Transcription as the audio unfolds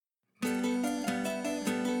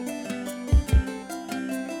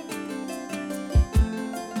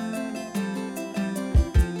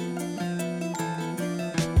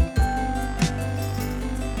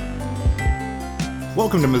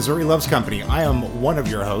Welcome to Missouri Loves Company. I am one of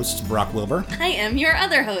your hosts, Brock Wilbur. I am your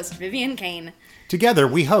other host, Vivian Kane. Together,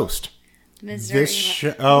 we host Missouri this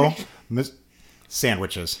show.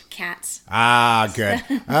 Sandwiches. Cats. Ah, good.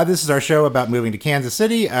 This is our show about moving to Kansas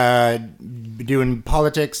City, doing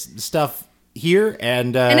politics stuff here,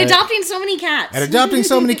 and adopting so many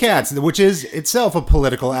cats. Which is itself a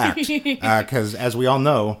political act. Because, as we all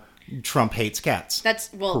know, Trump hates cats.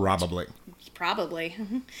 Probably.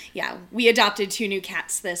 Yeah, we adopted 2 new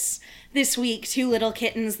cats this week, 2 little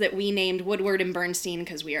kittens that we named Woodward and Bernstein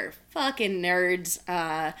because we are fucking nerds.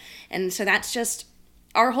 And so that's just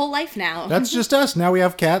our whole life now. That's just us. Now we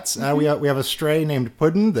have cats. We have a stray named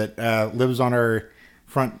Puddin that lives on our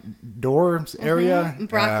front door area.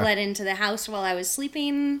 Brock let into the house while I was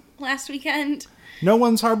sleeping last weekend. No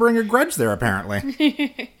one's harboring a grudge there,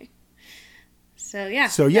 apparently. So yeah,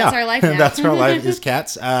 that's our life now. That's our life is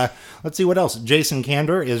cats. Let's see what else. Jason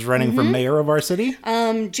Kander is running for mayor of our city.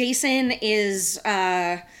 Jason is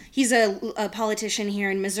he's a politician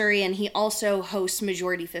here in Missouri, and he also hosts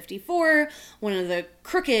Majority 54, one of the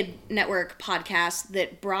Crooked Network podcasts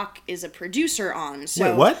that Brock is a producer on. So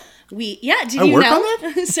wait, what? Did you work know? On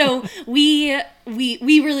that? So we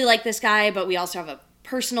really like this guy, but we also have a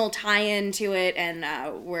personal tie-in to it, and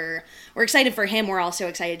we're excited for him. We're also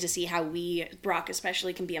excited to see how Brock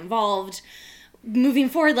especially, can be involved moving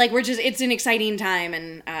forward. Like, it's an exciting time,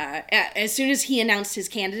 and as soon as he announced his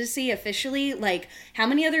candidacy officially, like, how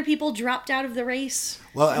many other people dropped out of the race?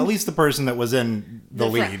 Well, at least the person that was in the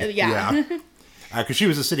lead. Yeah. Because she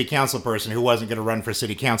was a city council person who wasn't going to run for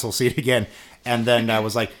city council seat again, and then I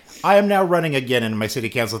was like, I am now running again in my city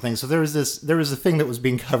council thing. So there was a thing that was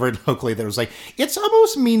being covered locally that was like, it's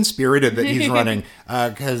almost mean-spirited that he's running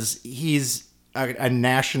because he's a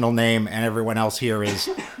national name and everyone else here is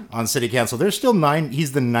on city council. There's still 9.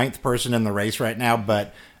 He's the 9th person in the race right now,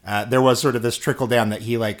 but there was sort of this trickle down that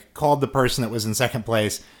he called the person that was in second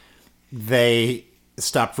place. They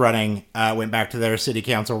stopped running, went back to their city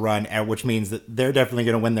council run, which means that they're definitely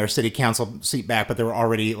going to win their city council seat back, but there were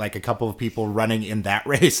already a couple of people running in that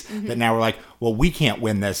race that now we're like, well, we can't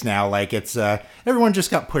win this now. It's everyone just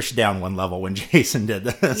got pushed down one level when Jason did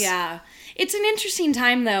this. Yeah. It's an interesting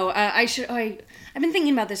time, though. I've been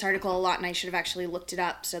thinking about this article a lot, and I should have actually looked it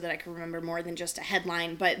up so that I could remember more than just a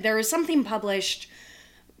headline, but there was something published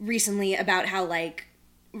recently about how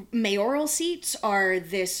mayoral seats are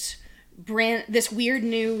this weird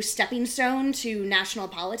new stepping stone to national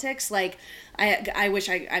politics. I wish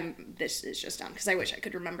this is just dumb because I wish I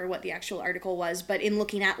could remember what the actual article was, but in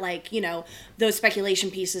looking at those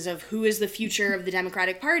speculation pieces of who is the future of the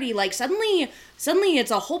Democratic Party, suddenly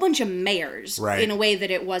it's a whole bunch of mayors, right, in a way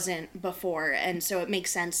that it wasn't before, and so it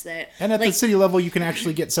makes sense that, and at the city level you can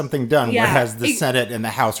actually get something done, whereas the Senate and the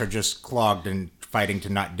House are just clogged and fighting to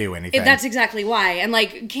not do anything. That's exactly why. And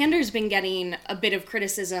Kander's been getting a bit of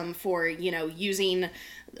criticism for, using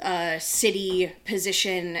a city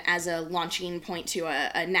position as a launching point to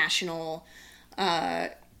a national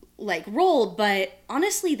role, but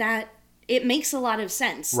honestly that it makes a lot of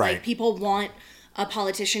sense. Right. People want a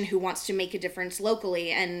politician who wants to make a difference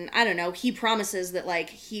locally, and I don't know, he promises that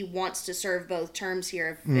he wants to serve both terms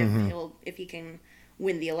here if he can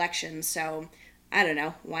win the election. So I don't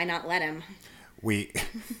know, why not let him? We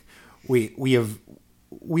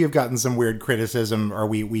have gotten some weird criticism, or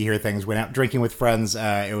we hear things. Went out drinking with friends.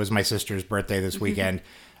 It was my sister's birthday this weekend,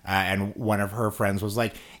 and one of her friends was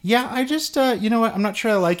like, "Yeah, I just, you know what? I'm not sure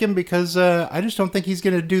I like him because I just don't think he's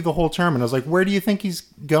going to do the whole term." And I was like, "Where do you think he's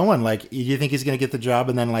going? Do you think he's going to get the job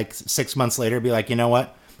and then 6 months later be like, you know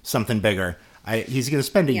what? Something bigger." He's going to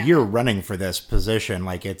spend a year running for this position.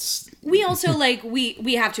 We also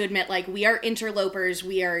we have to admit we are interlopers.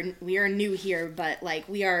 We are new here, but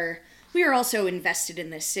we are also invested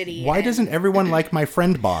in this city. Why doesn't everyone like my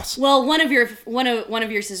friend boss? Well, one of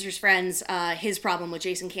your sister's friends, his problem with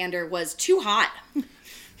Jason Kander was too hot.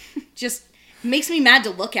 Just makes me mad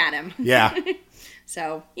to look at him. Yeah.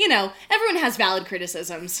 So, everyone has valid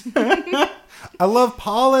criticisms. I love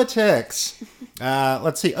politics.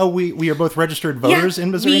 Let's see. Oh, we are both registered voters in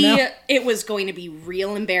Missouri now? It was going to be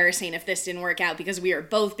real embarrassing if this didn't work out because we are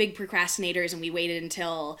both big procrastinators and we waited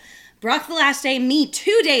until Brock the last day, me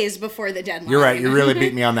 2 days before the deadline. You're right. You really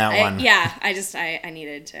beat me on that one. Yeah, I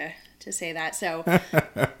needed to say that. So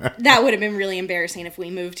that would have been really embarrassing if we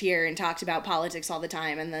moved here and talked about politics all the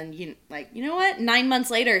time. And then, you know what? 9 months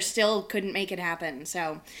later, still couldn't make it happen.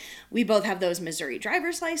 So we both have those Missouri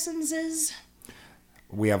driver's licenses.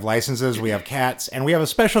 We have licenses, we have cats, and we have a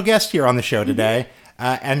special guest here on the show today.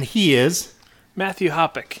 And he is Matthew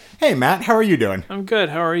Hoppick. Hey, Matt. How are you doing? I'm good.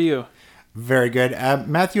 How are you? Very good.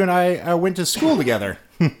 Matthew and I went to school together.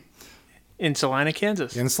 In Salina,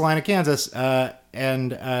 Kansas. In Salina, Kansas.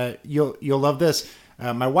 And you'll love this.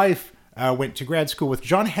 My wife went to grad school with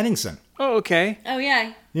John Henningsen. Oh, okay. Oh,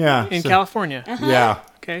 yeah. Yeah. In California. Yeah.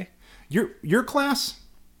 Okay. Your class?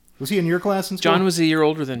 Was he in your class in school? John was a year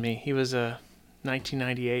older than me. He was a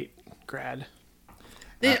 1998 grad.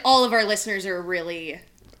 All of our listeners are really,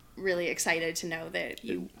 really excited to know that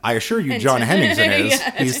you... I assure you, John Henningsen is.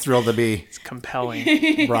 Yeah. He's thrilled to be It's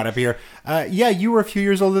compelling. brought up here. Yeah, you were a few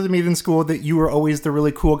years older than me in school. That you were always the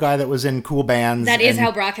really cool guy that was in cool bands. That is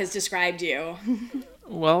how Brock has described you.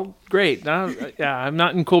 Well, great. Now, yeah, I'm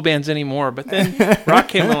not in cool bands anymore. But then Brock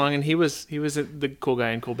came along, and he was the cool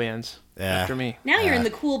guy in cool bands after me. Now you're in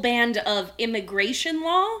the cool band of immigration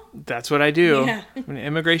law. That's what I do. Yeah. I'm an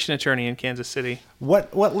immigration attorney in Kansas City.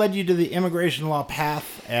 What led you to the immigration law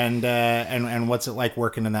path, and what's it like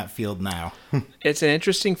working in that field now? It's an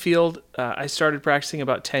interesting field. I started practicing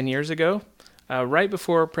about 10 years ago, right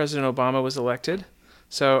before President Obama was elected.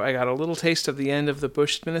 So I got a little taste of the end of the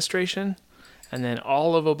Bush administration, and then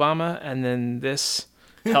all of Obama, and then this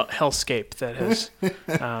hellscape that has...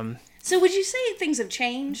 So would you say things have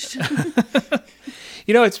changed?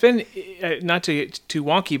 It's been, not to get too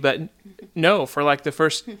wonky, but no, for like the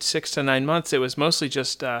first 6 to 9 months, it was mostly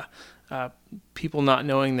just people not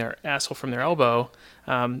knowing their asshole from their elbow.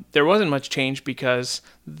 There wasn't much change because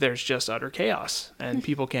there's just utter chaos, and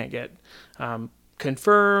people can't get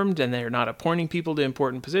confirmed, and they're not appointing people to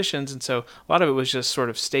important positions, and so a lot of it was just sort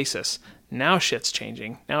of stasis. Now shit's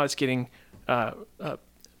changing. Now it's getting, and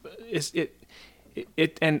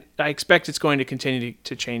I expect it's going to continue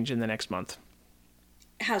to change in the next month.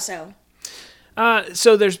 How so?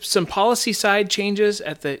 So there's some policy side changes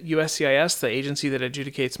at the USCIS, the agency that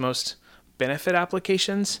adjudicates most benefit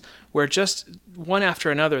applications, where just one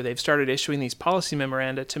after another, they've started issuing these policy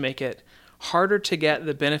memoranda to make it harder to get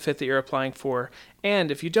the benefit that you're applying for, and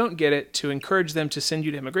if you don't get it, to encourage them to send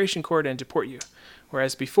you to immigration court and deport you.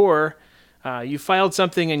 Whereas before, you filed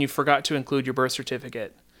something and you forgot to include your birth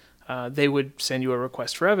certificate. They would send you a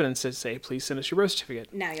request for evidence that say, please send us your birth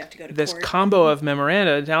certificate. Now you have to go to This court. combo of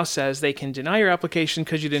memoranda now says they can deny your application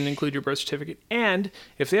because you didn't include your birth certificate, and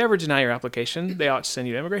if they ever deny your application, they ought to send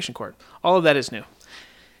you to immigration court. All of that is new.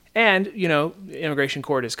 And, immigration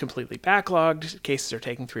court is completely backlogged. Cases are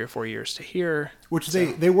taking 3 or 4 years to hear.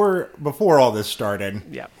 They were before all this started.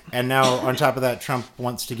 Yeah. And now, on top of that, Trump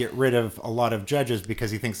wants to get rid of a lot of judges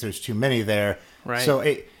because he thinks there's too many there. Right. So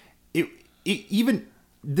even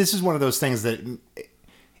this is one of those things that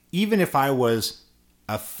even if I was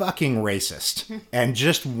a fucking racist and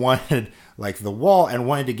just wanted like the wall and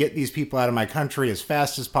wanted to get these people out of my country as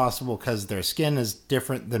fast as possible because their skin is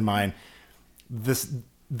different than mine,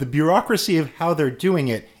 the bureaucracy of how they're doing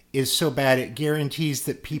it is so bad it guarantees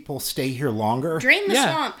that people stay here longer. Drain the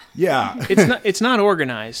swamp. Yeah. It's not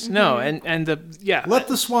organized. No, and Let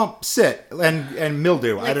the swamp sit and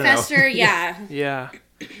mildew. Like I don't fester, know.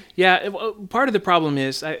 Yeah. Part of the problem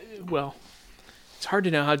is, it's hard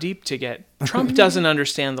to know how deep to get. Trump doesn't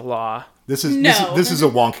understand the law. This is a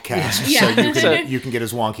wonk cast, Yeah. so you can get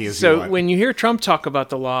as wonky as you So want. when you hear Trump talk about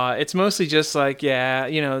the law, it's mostly just like,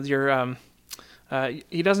 you're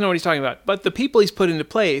he doesn't know what he's talking about. But the people he's put into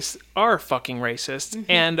place are fucking racist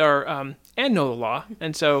and are and know the law.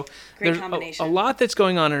 And so Great there's combination. a lot that's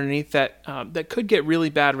going on underneath that that could get really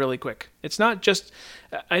bad really quick. It's not just.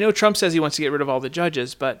 I know Trump says he wants to get rid of all the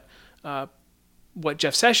judges, but what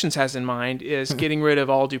Jeff Sessions has in mind is getting rid of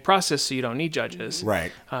all due process, so you don't need judges.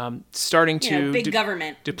 Right. Starting to big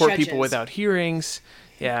government deport judges. people without hearings.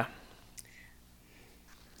 Yeah.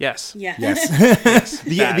 Yes. Yeah. Yes.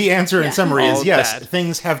 Bad. The answer in summary All is yes. bad.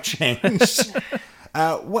 Things have changed.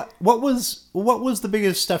 What was the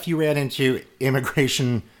biggest stuff you ran into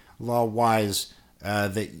immigration law wise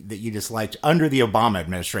that you disliked under the Obama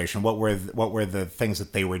administration? What were the things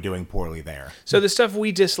that they were doing poorly there? So the stuff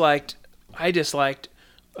I disliked,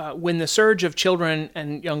 when the surge of children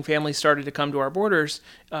and young families started to come to our borders,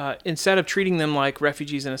 instead of treating them like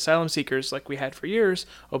refugees and asylum seekers like we had for years,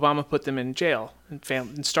 Obama put them in jail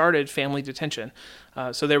and started family detention.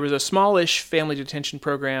 So there was a smallish family detention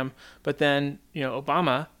program, but then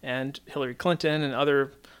Obama and Hillary Clinton and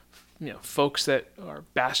other folks that are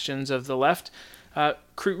bastions of the left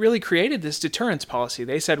really created this deterrence policy.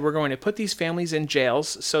 They said, we're going to put these families in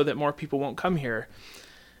jails so that more people won't come here.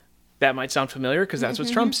 That might sound familiar because that's what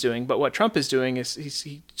Trump's doing. But what Trump is doing is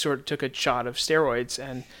he sort of took a shot of steroids.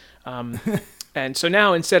 And so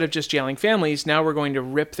now instead of just jailing families, now we're going to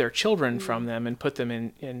rip their children from them and put them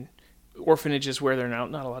in orphanages where they're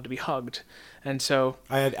not allowed to be hugged. And so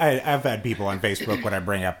I've had people on Facebook when I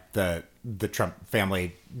bring up the Trump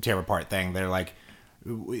family tear apart thing. They're like,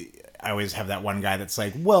 I always have that one guy that's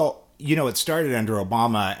like, well, it started under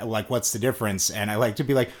Obama. Like, what's the difference? And I like to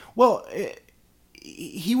be like, well,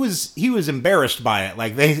 he was embarrassed by it.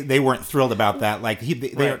 Like they weren't thrilled about that. Like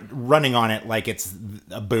they're running on it like it's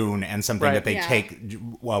a boon and something that they take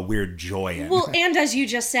weird joy in. Well, and as you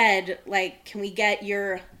just said, like, can we get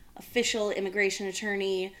your official immigration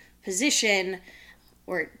attorney position,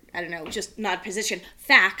 or I don't know, just not position,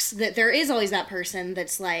 facts that there is always that person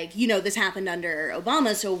that's like, this happened under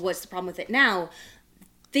Obama, so what's the problem with it now?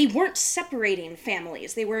 They weren't separating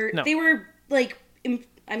families. They were like,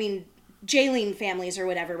 jailing families or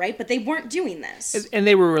whatever, right? But they weren't doing this. And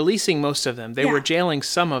they were releasing most of them. They were jailing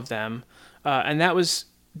some of them, and that was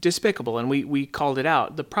despicable, and we called it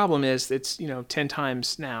out. The problem is it's 10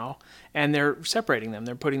 times now, and they're separating them.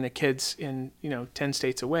 They're putting the kids in 10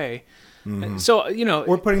 states away. Mm-hmm. So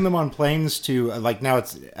or putting them on planes to like now.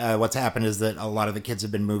 It's what's happened is that a lot of the kids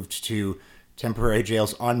have been moved to temporary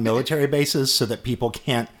jails on military bases so that people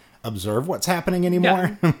can't observe what's happening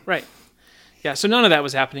anymore. Yeah, right. Yeah, so none of that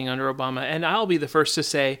was happening under Obama, and I'll be the first to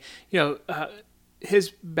say,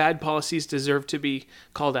 his bad policies deserve to be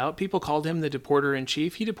called out. People called him the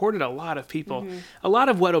deporter-in-chief. He deported a lot of people. Mm-hmm. A lot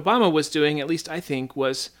of what Obama was doing, at least I think,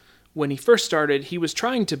 was when he first started, he was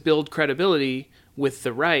trying to build credibility with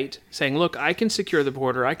the right, saying, look, I can secure the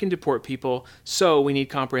border, I can deport people, so we need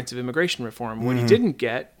comprehensive immigration reform. Mm-hmm. What he didn't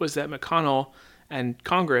get was that McConnell and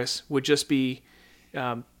Congress would just be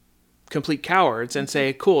complete cowards and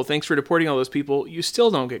say, cool, thanks for deporting all those people. You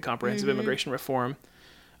still don't get comprehensive immigration reform.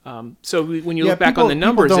 So when you look back on the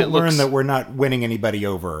numbers, people don't learn that we're not winning anybody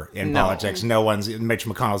over in politics. Mitch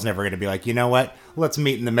McConnell's never going to be like, you know what? Let's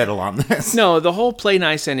meet in the middle on this. No, the whole play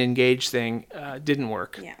nice and engage thing didn't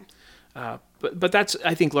work. Yeah. But that's,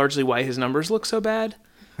 I think, largely why his numbers look so bad.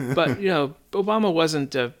 But, Obama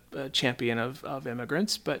wasn't a champion of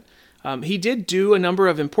immigrants, but he did do a number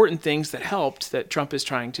of important things that helped that Trump is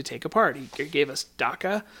trying to take apart. He gave us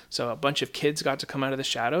DACA, so a bunch of kids got to come out of the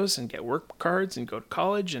shadows and get work cards and go to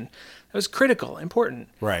college, and that was critical, important.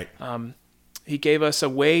 Right. He gave us a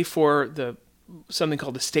way for something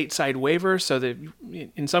called the stateside waiver, so that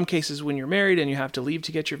in some cases when you're married and you have to leave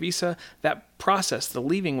to get your visa, that process, the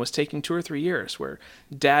leaving, was taking 2 or 3 years, where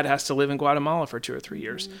dad has to live in Guatemala for 2 or 3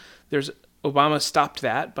 years. Mm-hmm. Obama stopped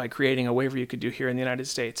that by creating a waiver you could do here in the United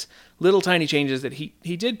States. Little tiny changes that he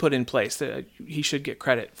did put in place that he should get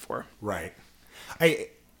credit for. Right. It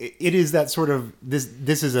is that sort of,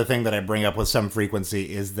 this is a thing that I bring up with some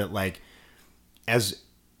frequency, is that like, as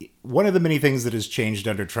one of the many things that has changed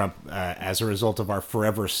under Trump as a result of our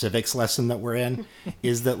forever civics lesson that we're in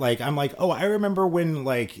is that like, I'm like, oh, I remember when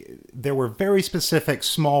like there were very specific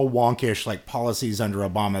small wonkish like policies under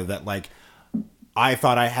Obama that like, I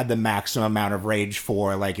thought I had the maximum amount of rage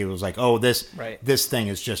for. Like, it was like, oh, this thing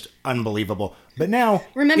is just unbelievable. But now,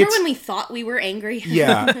 remember when we thought we were angry?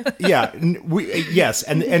 Yeah. Yes,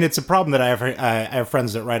 and it's a problem that I have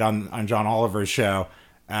friends that write on John Oliver's show,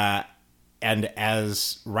 and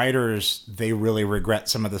as writers, they really regret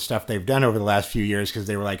some of the stuff they've done over the last few years, because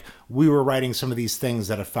they were like, we were writing some of these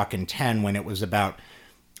things at a fucking 10 when it was about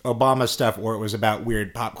Obama stuff, or it was about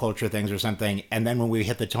weird pop culture things or something, and then when we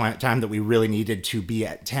hit the time that we really needed to be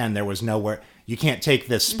at 10, there was nowhere. You can't take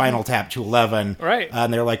this Spinal Tap to 11, right?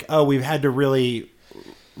 And they're like, oh, we've had to really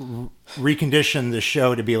recondition the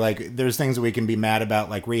show to be like, there's things that we can be mad about,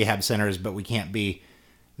 like rehab centers, but we can't be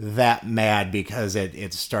that mad because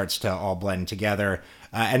it starts to all blend together.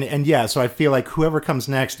 And yeah, so I feel like whoever comes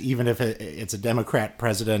next, even if it's a Democrat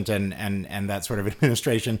president and that sort of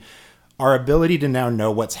administration, our ability to now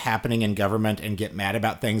know what's happening in government and get mad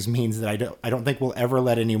about things means that I don't think we'll ever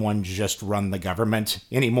let anyone just run the government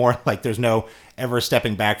anymore. Like, there's no ever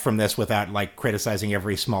stepping back from this without like criticizing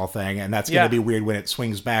every small thing, and that's going to be weird when it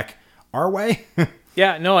swings back our way.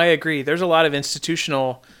 Yeah, no, I agree. There's a lot of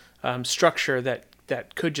institutional structure that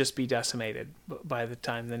could just be decimated by the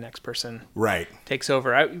time the next person takes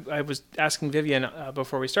over. I was asking Vivian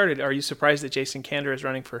before we started, are you surprised that Jason Kander is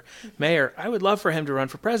running for mayor? I would love for him to run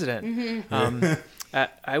for president. Mm-hmm.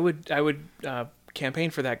 I would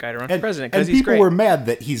campaign for that guy to run for president, because he's great. And people were mad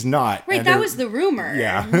that he's not. Right, that was the rumor.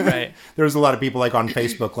 Yeah. Right. There was a lot of people like on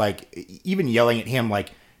Facebook, like even yelling at him,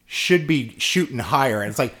 like, should be shooting higher. And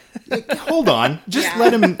it's like hold on, just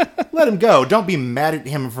let him go. Don't be mad at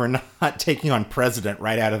him for not taking on president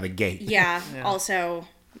right out of the gate. Yeah. Also,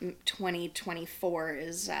 2024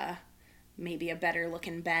 is maybe a better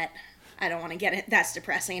looking bet. I don't want to get it. That's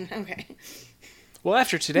depressing. Okay. Well,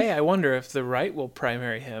 after today, I wonder if the right will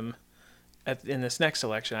primary him in this next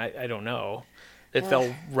election. I don't know if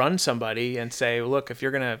they'll run somebody and say, look, if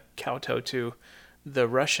you're going to kowtow to the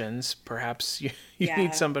Russians, perhaps you Yeah.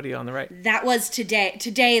 need somebody on the right. That was today.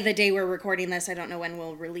 Today, the day we're recording this, I don't know when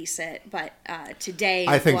we'll release it, but today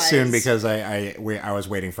I think was, soon because I was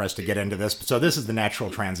waiting for us to get into this. So this is the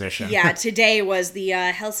natural transition. Yeah, today was the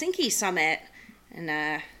Helsinki summit, and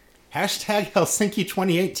Hashtag Helsinki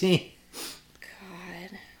 2018.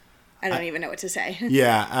 God, I don't even know what to say.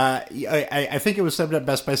 Yeah, I think it was summed up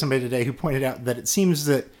best by somebody today who pointed out that it seems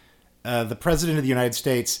that the president of the United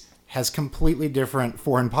States has completely different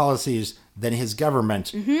foreign policies than his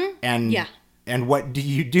government. Mm-hmm. And what do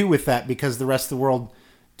you do with that? Because the rest of the world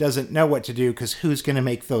doesn't know what to do, because who's going to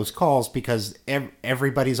make those calls? Because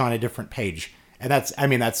everybody's on a different page. And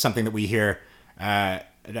that's something that we hear,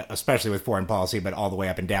 especially with foreign policy, but all the way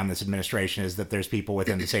up and down this administration, is that there's people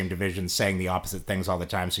within the same division saying the opposite things all the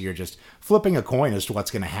time. So you're just flipping a coin as to what's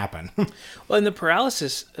going to happen. Well, and the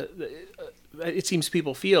paralysis, it seems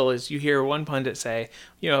people feel, is you hear one pundit say,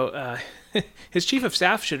 his chief of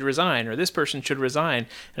staff should resign, or this person should resign.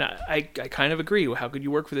 And I kind of agree. How could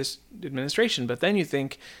you work for this administration? But then you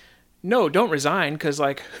think, no, don't resign, because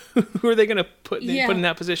who are they going to put in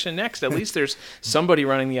that position next? At least there's somebody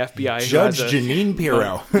running the FBI. Judge Janine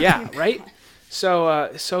Pirro. Yeah, right. So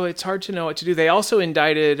it's hard to know what to do. They also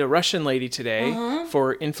indicted a Russian lady today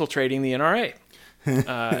for infiltrating the NRA.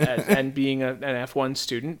 And being an F1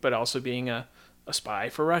 student, but also being a spy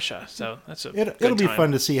for Russia. So that's it'll be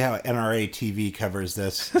fun to see how NRA TV covers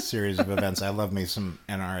this series of events. I love me some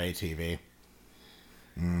NRA TV.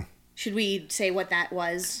 Should we say what that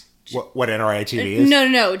was? What NRA TV is?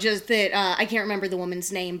 No. Just that I can't remember the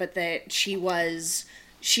woman's name, but that she was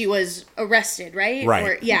arrested, right?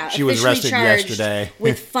 Right. She was officially arrested charged yesterday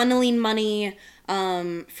with funneling money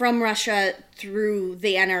from Russia through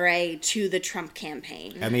the NRA to the Trump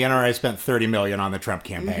campaign. And the NRA spent $30 million on the Trump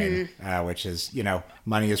campaign, which is,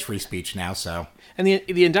 money is free speech now. So, and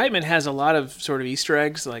the indictment has a lot of sort of Easter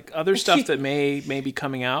eggs, like other stuff that may be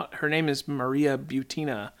coming out. Her name is Maria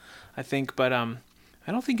Butina, I think, but I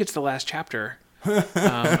don't think it's the last chapter of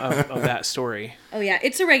that story. Oh yeah,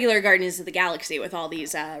 it's a regular Guardians of the Galaxy with all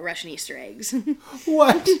these Russian Easter eggs.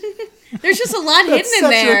 What? There's just a lot hidden in That's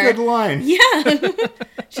there. such a good line. Yeah.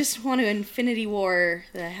 Just want to Infinity War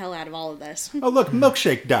the hell out of all of this. Oh look,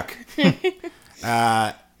 milkshake duck.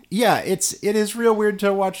 Yeah, it is real weird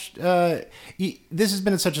to watch. This has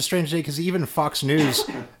been such a strange day because even Fox News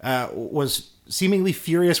was seemingly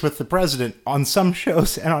furious with the president on some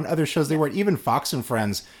shows, and on other shows they weren't. Even Fox and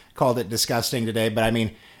Friends called it disgusting today. But I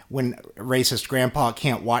mean, when racist grandpa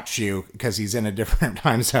can't watch you because he's in a different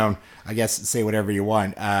time zone, I guess say whatever you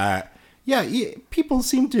want. People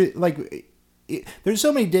seem to there's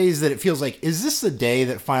so many days that it feels like, is this the day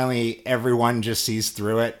that finally everyone just sees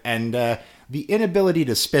through it? And the inability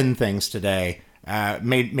to spin things today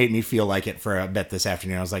made me feel like it for a bit this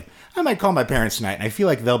afternoon. I was like, I might call my parents tonight, and I feel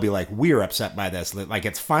like they'll be like, we're upset by this. Like,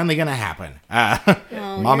 it's finally going to happen.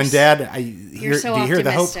 Mom and Dad, do you hear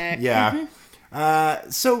the hope? Yeah.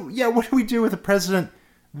 So, what do we do with a president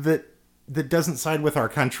that doesn't side with our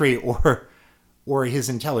country or his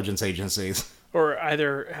intelligence agencies? Or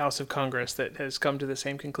either House of Congress that has come to the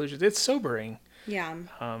same conclusion. It's sobering. Yeah.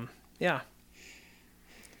 Yeah.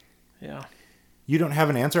 You don't have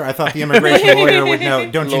an answer? I thought the immigration lawyer would know.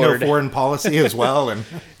 Don't you know foreign policy as well? And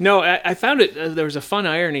no, I found it. There was a fun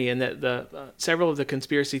irony in that several of the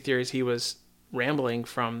conspiracy theories he was rambling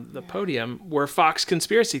from the podium were Fox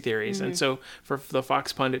conspiracy theories, and so for the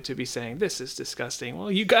Fox pundit to be saying this is disgusting, well,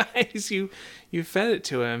 you guys, you fed it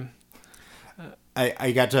to him.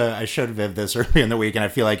 I showed Viv this early in the week, and I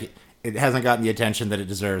feel like it hasn't gotten the attention that it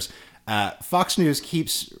deserves. Fox News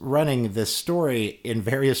keeps running this story in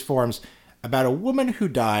various forms about a woman who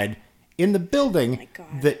died in the building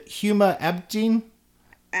that Huma Abedin,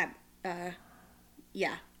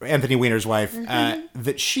 Anthony Weiner's wife,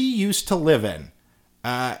 that she used to live in.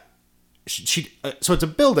 So it's a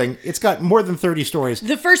building. It's got more than 30 stories.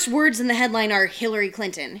 The first words in the headline are Hillary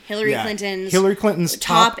Clinton. Hillary Clinton's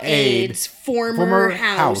top aide's former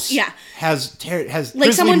house. Yeah, has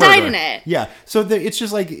like someone died in it. Yeah, so it's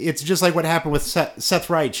just like what happened with Seth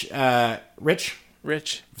Rich.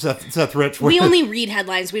 Seth Rich. We only read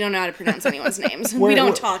headlines. We don't know how to pronounce anyone's names. We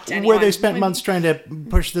don't talk to anyone. Where they spent months trying to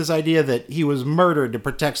push this idea that he was murdered to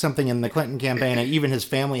protect something in the Clinton campaign, and even his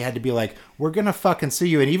family had to be like, we're going to fucking sue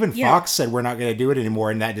you. And even Fox said we're not going to do it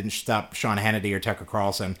anymore, and that didn't stop Sean Hannity or Tucker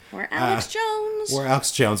Carlson. Or Alex Jones. Or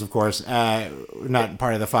Alex Jones, of course. Not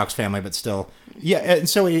part of the Fox family, but still. Yeah, and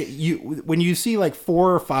so when you see like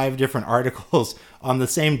 4 or 5 different articles on the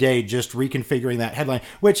same day just reconfiguring that headline,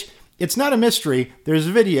 which It's not a mystery. There's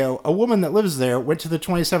a video. A woman that lives there went to the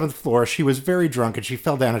 27th floor. She was very drunk and she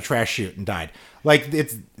fell down a trash chute and died. Like,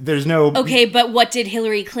 there's no... Okay, but what did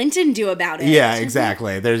Hillary Clinton do about it? Yeah,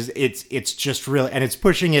 exactly. It's just really... And it's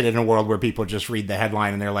pushing it in a world where people just read the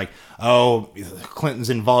headline and they're like, oh, Clinton's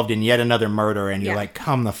involved in yet another murder. And you're like,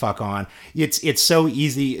 come the fuck on. It's so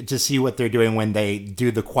easy to see what they're doing when they do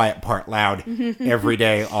the quiet part loud every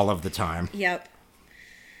day, all of the time. Yep.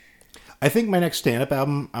 I think my next stand-up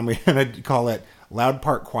album, I'm going to call it Loud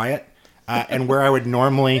Part Quiet. And where I would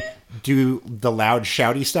normally do the loud,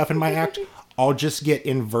 shouty stuff in my act, I'll just get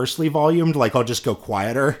inversely volumed. Like, I'll just go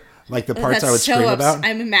quieter. Like the parts I would scream about.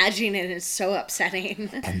 I'm imagining it is so upsetting.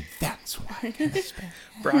 And that's why.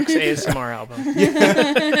 Brock's ASMR album.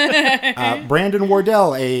 Brandon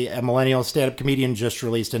Wardell, a millennial stand-up comedian, just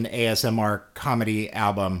released an ASMR comedy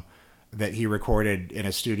album that he recorded in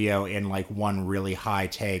a studio in like one really high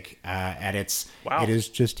take. And it is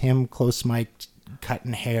just him close mic'd,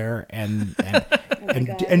 cutting hair and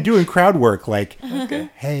doing crowd work. Like,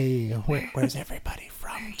 hey, where's everybody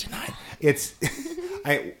from tonight? It's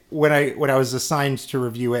when I was assigned to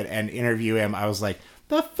review it and interview him, I was like,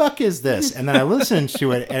 the fuck is this? And then I listened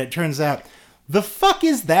to it and it turns out, the fuck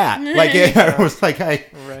is that? Like,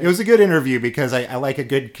 it was a good interview because I like a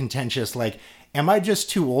good contentious, like, am I just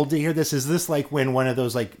too old to hear this? Is this like when one of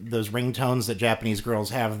those like those ringtones that Japanese girls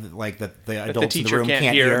have, like that the adults in the room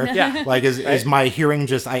can't hear? Yeah. Like, is my hearing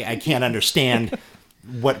just I can't understand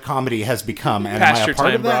what comedy has become? And Past am I your a part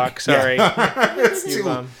time, of that? Brock. Sorry.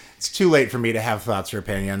 It's too late for me to have thoughts or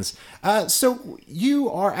opinions. So you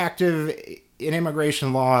are active in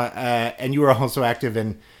immigration law, and you are also active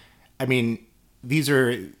in. I mean, these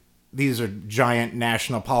are giant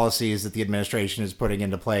national policies that the administration is putting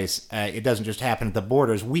into place. It doesn't just happen at the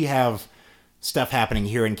borders. We have stuff happening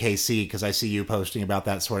here in KC because I see you posting about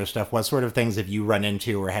that sort of stuff. What sort of things have you run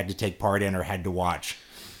into or had to take part in or had to watch?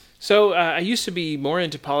 So I used to be more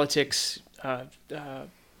into politics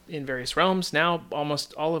in various realms. Now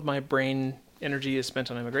almost all of my brain energy is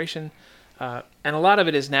spent on immigration. And a lot of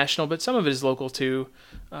it is national, but some of it is local too.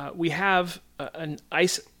 We have an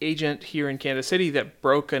ICE agent here in Kansas City that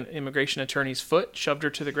broke an immigration attorney's foot, shoved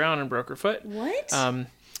her to the ground and broke her foot. What?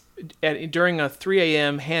 During a 3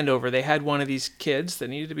 a.m. handover, they had one of these kids that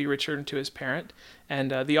needed to be returned to his parent,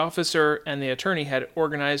 and the officer and the attorney had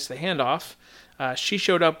organized the handoff. She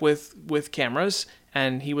showed up with cameras,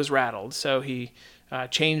 and he was rattled, so he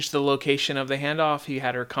changed the location of the handoff. He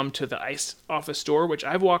had her come to the ICE office door, which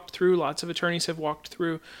I've walked through. Lots of attorneys have walked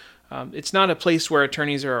through. It's not a place where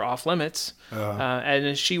attorneys are off limits. And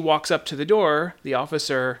as she walks up to the door, the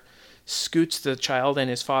officer scoots the child and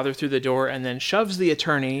his father through the door and then shoves the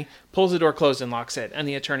attorney, pulls the door closed and locks it. And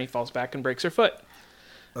the attorney falls back and breaks her foot.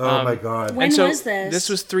 Oh, my God. When was this? This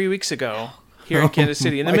was 3 weeks ago here in Kansas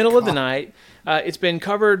City in the middle of the night. It's been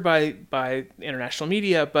covered by international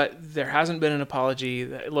media, but there hasn't been an apology.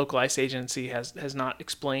 The local ICE agency has not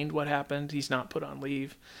explained what happened. He's not put on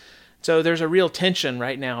leave. So there's a real tension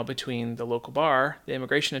right now between the local bar, the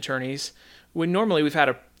immigration attorneys. Normally we've had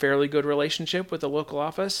a fairly good relationship with the local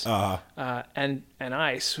office, and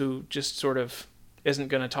ICE, who just sort of isn't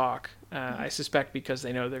going to talk. I suspect because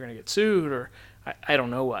they know they're going to get sued, or I don't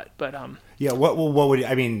know what. But yeah, what would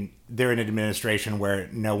I mean? They're in an administration where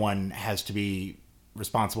no one has to be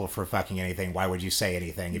responsible for fucking anything. Why would you say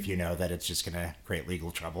anything if you know that it's just going to create legal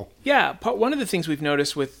trouble? Yeah, one of the things we've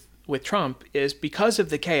noticed with Trump is because of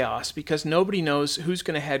the chaos, because nobody knows who's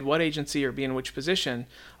going to head what agency or be in which position,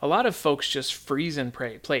 a lot of folks just freeze in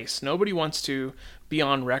place. Nobody wants to be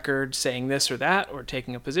on record saying this or that or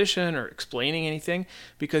taking a position or explaining anything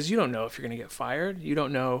because you don't know if you're going to get fired. You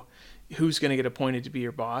don't know who's going to get appointed to be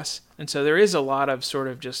your boss. And so there is a lot of sort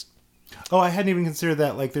of just... Oh, I hadn't even considered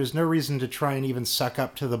that. Like, there's no reason to try and even suck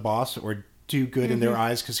up to the boss or do good in their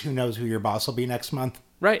eyes because who knows who your boss will be next month.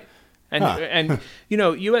 Right. And you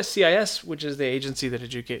know, USCIS, which is the agency that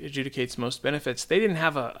adjudicates most benefits, they didn't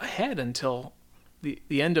have a head until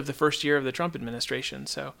the end of the first year of the Trump administration.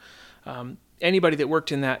 So anybody that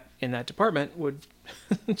worked in that department would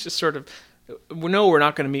just sort of, no, we're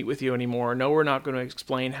not going to meet with you anymore. No, we're not going to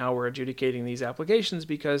explain how we're adjudicating these applications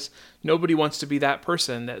because nobody wants to be that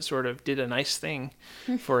person that sort of did a nice thing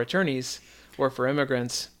for attorneys or for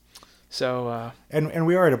immigrants. So and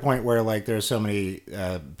we are at a point where like there's so many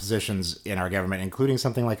positions in our government, including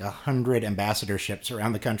something like 100 ambassadorships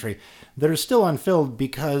around the country that are still unfilled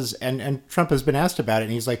because and Trump has been asked about it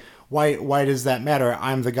and he's like, why does that matter?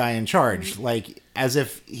 I'm the guy in charge. Like as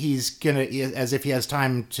if he has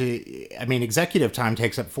time to. I mean, executive time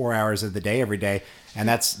takes up 4 hours of the day every day, and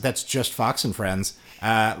that's just Fox and Friends.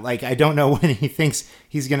 Like, I don't know when he thinks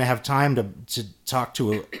he's going to have time to talk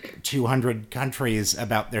to 200 countries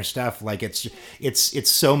about their stuff. Like, it's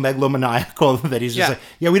so megalomaniacal that he's just like,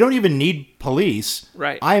 yeah, we don't even need police.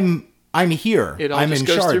 Right. I'm here. It all I'm just in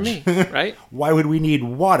goes charge. through me, right? Why would we need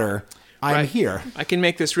water? I'm Right. here. I can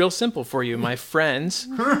make this real simple for you. My friends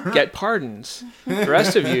get pardons. The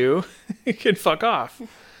rest of you can fuck off.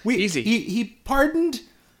 Easy. He pardoned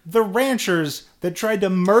the ranchers that tried to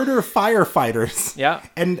murder firefighters. Yeah.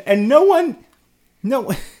 And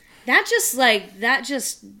no. That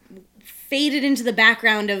just faded into the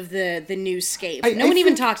background of the newscape. No one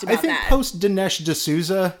even talked about I think that. post Dinesh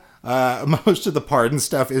D'Souza, most of the pardon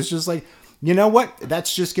stuff is just like, you know what?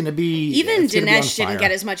 That's just going to be... Even it's gonna be on Dinesh didn't fire.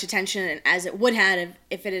 get as much attention as it would have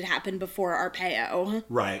if it had happened before Arpaio.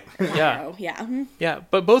 Right. Yeah. Yeah. Yeah.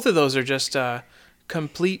 But both of those are just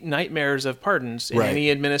complete nightmares of pardons in Right. any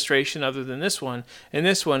administration other than this one. In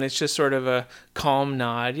this one, it's just sort of a calm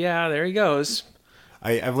nod. Yeah, there he goes.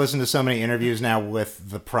 I've listened to so many interviews now with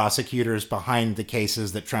the prosecutors behind the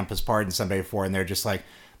cases that Trump has pardoned somebody for, and they're just like,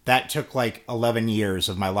 that took like 11 years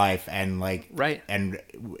of my life, and like, Right. and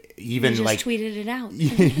even He just like tweeted it out.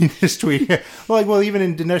 he just tweeted, well, even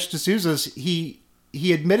in Dinesh D'Souza's, he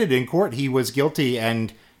admitted in court he was guilty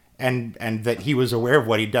and that he was aware of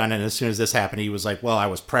what he'd done, and as soon as this happened, he was like, well, I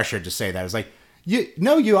was pressured to say that. I was like,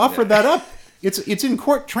 you offered that up. It's in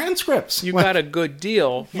court transcripts. You Like, got a good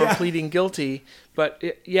deal for Yeah. pleading guilty, but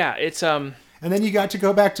it's and then you got to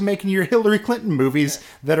go back to making your Hillary Clinton movies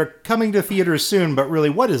that are coming to theaters soon, but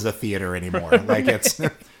really, what is a theater anymore? Like,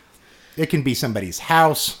 it can be somebody's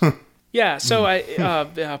house. yeah. So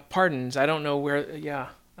pardons. I don't know where. Yeah.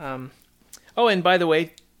 Oh, and by the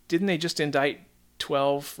way, didn't they just indict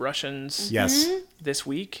 12 Russians Yes. this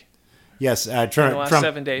week? Yes, last Trump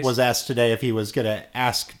 7 days. was asked today if he was going to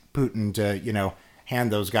ask Putin to,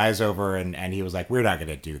 hand those guys over, and he was like, we're not going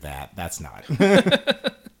to do that. That's not.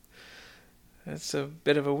 It's a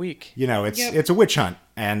bit of a week. It's a witch hunt,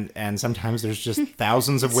 and sometimes there's just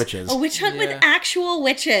thousands of witches. A witch hunt with Yeah. actual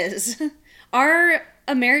witches. Our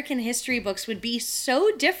American history books would be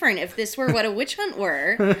so different if this were what a witch hunt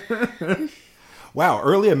were. Wow,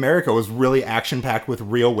 early America was really action-packed with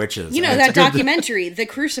real witches. You know, And that it's good to- documentary, The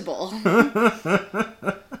Crucible.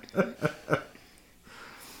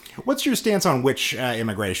 What's your stance on witch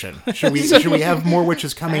immigration? Should we have more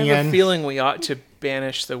witches I coming have a in? feeling we ought to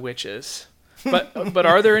banish the witches. But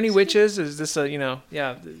are there any witches? Is this a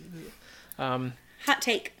Hot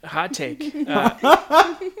take. hot take?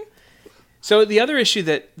 So the other issue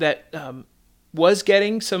that was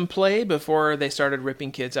getting some play before they started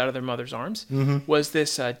ripping kids out of their mother's arms was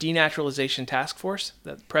this denaturalization task force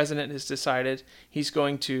that the president has decided he's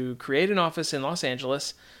going to create an office in Los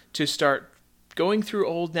Angeles to start going through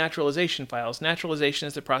old naturalization files. Naturalization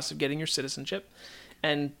is the process of getting your citizenship,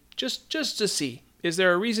 and just to see, is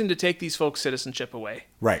there a reason to take these folks' citizenship away?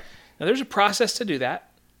 Right. Now, there's a process to do that.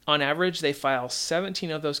 On average, they file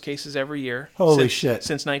 17 of those cases every year. Holy since, shit.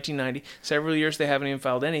 Since 1990. Several years they haven't even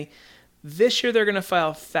filed any. This year they're going to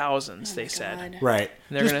file thousands, they said. Right.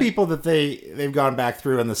 They're Just gonna- people that they've gone back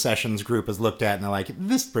through and the Sessions group has looked at and they're like,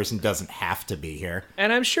 this person doesn't have to be here.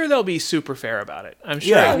 And I'm sure they'll be super fair about it. I'm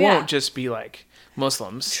sure Yeah. it Yeah. won't just be like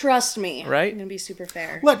Muslims. Trust me. Right? I'm going to be super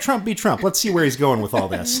fair. Let Trump be Trump. Let's see where he's going with all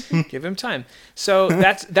this. Give him time. So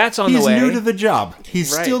that's on He's the way. new to the job.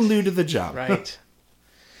 He's Right. still new to the job. Right.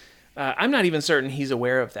 I'm not even certain he's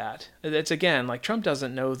aware of that. It's again, like Trump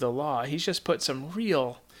doesn't know the law. He's just put some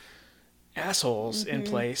real assholes in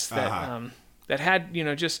place that that had,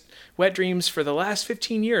 just wet dreams for the last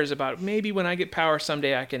 15 years about maybe when I get power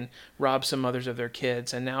someday I can rob some mothers of their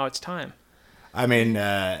kids, and now it's time. I mean,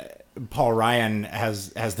 Paul Ryan has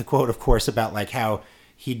the quote, of course, about like how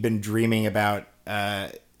he'd been dreaming about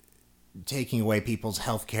taking away people's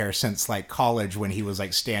health care since like college, when he was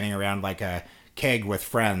like standing around like a keg with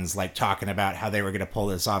friends, like talking about how they were going to pull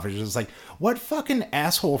this off. It's just like, what fucking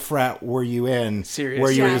asshole frat were you in? Serious.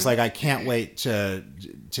 Where you were Yeah. just like, I can't wait to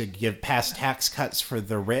give past tax cuts for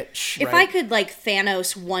the rich. If I could,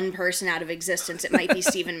 Thanos one person out of existence, it might be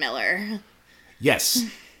Stephen Miller. Yes.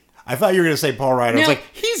 I thought you were going to say Paul Ryan. I was like,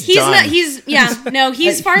 he's done. not.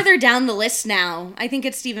 He's farther down the list now. I think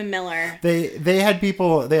it's Stephen Miller. They had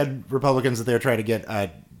Republicans that they were trying to get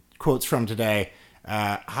quotes from today,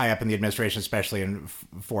 high up in the administration, especially in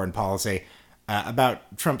foreign policy,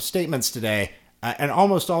 about Trump's statements today, and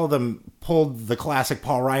almost all of them pulled the classic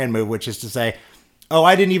Paul Ryan move, which is to say, oh,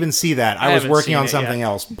 I didn't even see that. I was haven't working seen on it something yet.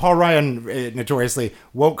 else. Paul Ryan notoriously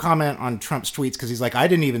won't comment on Trump's tweets because he's like, I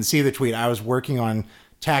didn't even see the tweet. I was working on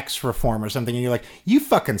tax reform or something. And you're like, you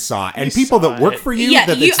fucking saw it. And people saw that work it. for you, Yeah,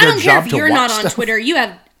 that it's I their don't care job if to you're watch not on stuff. Twitter. You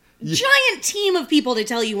have giant team of people to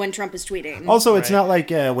tell you when Trump is tweeting. Also, it's not like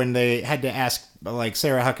when they had to ask like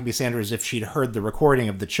Sarah Huckabee Sanders if she'd heard the recording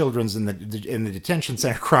of the children's in the detention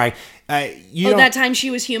center cry. That time she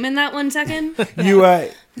was human that 1 second?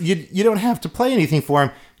 You don't have to play anything for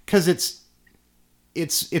him because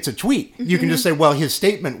it's a tweet. You can just say, well, his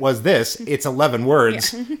statement was this. It's 11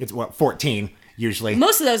 words. Yeah. It's 14 usually.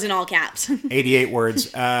 Most of those in all caps. 88 words.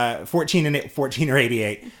 14 or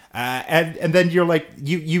 88. And then you're like,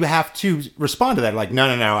 you have to respond to that. Like, no,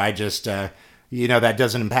 I just, that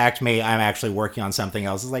doesn't impact me. I'm actually working on something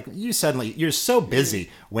else. It's like, you're so busy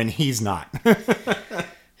when he's not.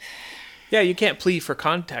 Yeah, you can't plead for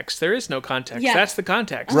context. There is no context. Yeah. That's the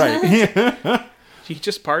context. Right. He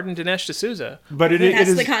just pardoned Dinesh D'Souza. But That's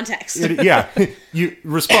is the context. You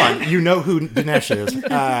respond. You know who Dinesh is.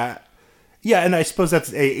 Yeah, and I suppose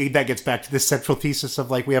that gets back to the central thesis of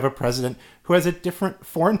like we have a president who has a different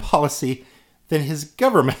foreign policy than his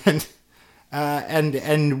government,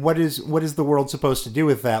 and what is the world supposed to do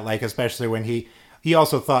with that? Like, especially when he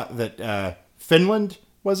also thought that Finland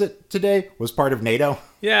was part of NATO.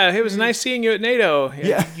 Yeah, it was nice seeing you at NATO.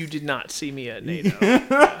 Yeah. You did not see me at NATO.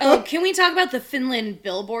 Oh, can we talk about the Finland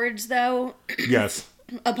billboards though? Yes.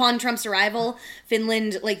 Upon Trump's arrival,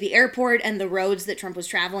 Finland, like the airport and the roads that Trump was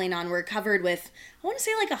traveling on were covered with, I want to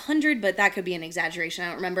say like 100, but that could be an exaggeration. I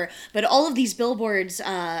don't remember. But all of these billboards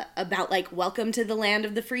about like, welcome to the land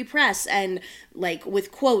of the free press, and like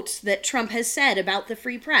with quotes that Trump has said about the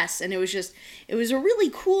free press. And it was a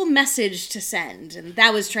really cool message to send. And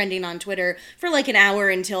that was trending on Twitter for like an hour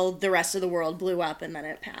until the rest of the world blew up and then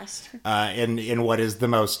it passed. In what is the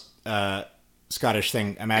most Scottish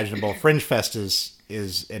thing imaginable, Fringe Fest is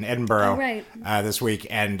in Edinburgh this week,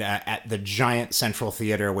 and at the giant Central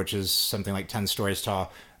Theatre, which is something like 10 stories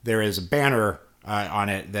tall, there is a banner on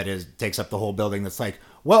it that takes up the whole building that's like,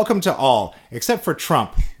 welcome to all, except for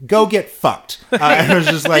Trump. Go get fucked. And it was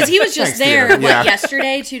just like, because he was just there,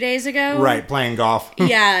 yesterday, 2 days ago? Right, playing golf.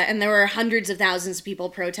 Yeah, and there were hundreds of thousands of people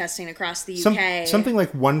protesting across the UK. Something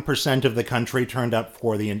like 1% of the country turned up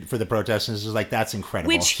for the protests, and it's just like, that's incredible.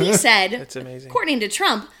 Which he said, That's amazing. According to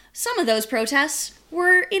Trump, some of those protests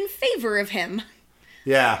were in favor of him.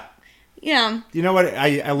 Yeah. Yeah. You know what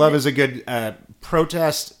I love is a good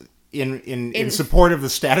protest in support of the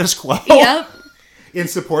status quo. Yep. In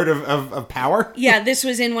support of power. Yeah, this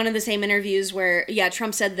was in one of the same interviews where,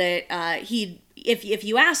 Trump said that if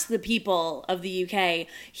you ask the people of the UK,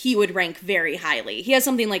 he would rank very highly. He has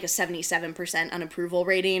something like a 77% unapproval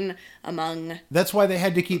rating among... That's why they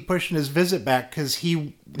had to keep pushing his visit back, because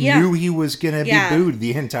he knew he was going to be booed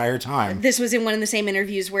the entire time. This was in one of the same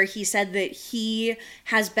interviews where he said that he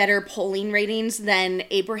has better polling ratings than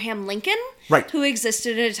Abraham Lincoln, who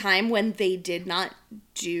existed at a time when they did not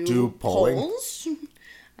do polls.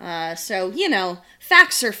 So,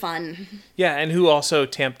 facts are fun. Yeah, and who also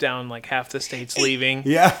tamped down like half the states leaving.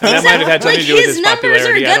 Yeah. And that might have had something to do with his popularity.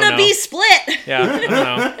 His numbers are going to be split. Yeah, I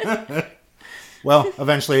don't know. Well,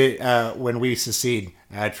 eventually, when we secede,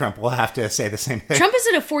 Trump will have to say the same thing. Trump is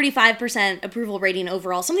at a 45% approval rating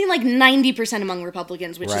overall, something like 90% among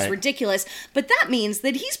Republicans, which is ridiculous. But that means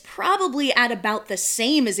that he's probably at about the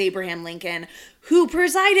same as Abraham Lincoln, who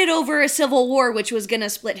presided over a civil war, which was going to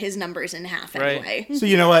split his numbers in half anyway. So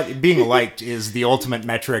you know what? Being liked is the ultimate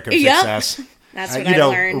metric of success. That's what I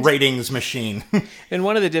learned. Ratings machine. And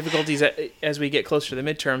one of the difficulties as we get closer to the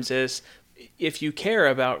midterms is, if you care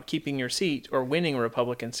about keeping your seat or winning a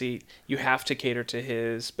Republican seat, you have to cater to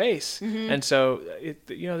his base. Mm-hmm. And so,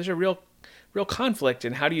 there's a real conflict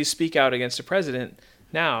in how do you speak out against a president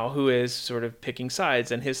now who is sort of picking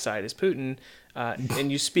sides, and his side is Putin,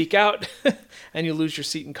 and you speak out and you lose your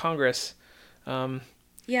seat in Congress.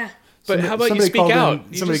 Yeah. But how about you speak out?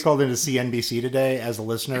 Somebody called into CNBC today as a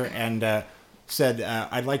listener and said,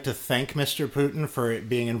 "I'd like to thank Mr. Putin for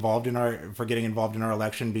getting involved in our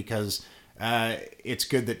election, because it's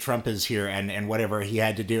good that Trump is here and whatever he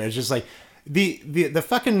had to do." It's just like the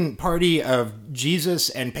fucking party of Jesus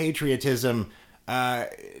and patriotism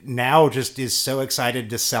now just is so excited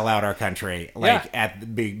to sell out our country,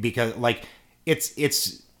 because like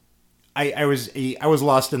it's. I was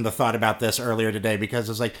lost in the thought about this earlier today, because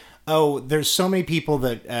it was like, oh, there's so many people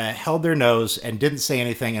that held their nose and didn't say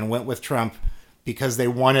anything and went with Trump because they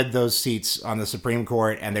wanted those seats on the Supreme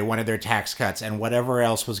Court and they wanted their tax cuts, and whatever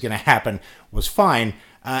else was going to happen was fine.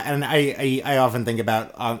 And I often think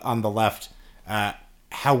about on the left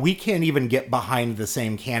how we can't even get behind the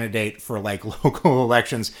same candidate for like local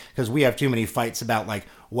elections because we have too many fights about like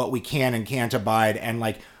what we can and can't abide, and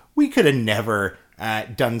like we could have never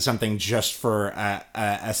done something just for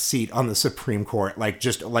a seat on the Supreme Court, like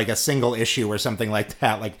just like a single issue or something like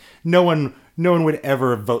that. Like no one would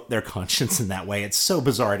ever vote their conscience in that way. It's so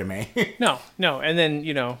bizarre to me. No. And then,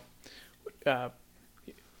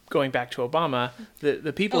 going back to Obama,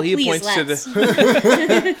 the people he appoints to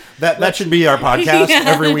the... that should be our podcast. Yeah.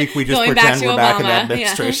 Every week we just Going pretend back to we're back in Obama, the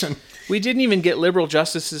administration. We didn't even get liberal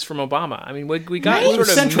justices from Obama. I mean, we got Right. sort of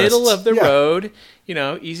Centrists. middle of the Yeah. road,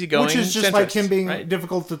 easygoing Which is just centrists, like him being right?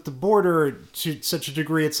 difficult at the border to such a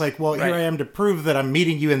degree. It's like, well, Right. here I am to prove that I'm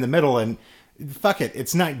meeting you in the middle, and fuck it,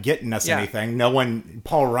 it's not getting us Yeah. anything.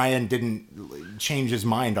 Paul Ryan didn't change his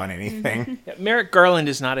mind on anything. Yeah, Merrick Garland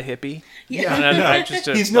is not a hippie. Yeah. Just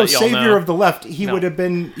to He's no let y'all savior know. of the left. He No. would have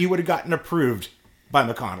gotten approved by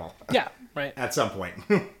McConnell Yeah, right. at some point.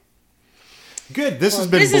 Good. This has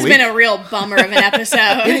been This has bleak. been a real bummer of an episode.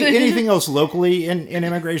 Anything else locally in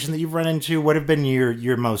immigration that you've run into? What have been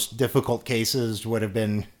your most difficult cases? What have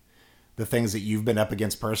been the things that you've been up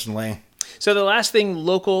against personally? So the last thing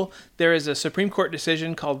local, there is a Supreme Court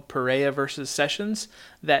decision called Perea versus Sessions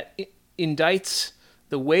that indicts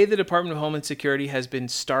the way the Department of Homeland Security has been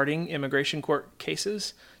starting immigration court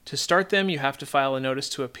cases. To start them, you have to file a notice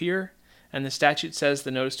to appear, and the statute says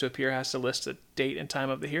the notice to appear has to list the date and time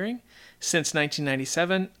of the hearing. Since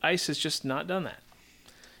 1997, ICE has just not done that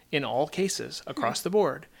in all cases across the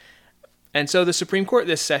board. And so the Supreme Court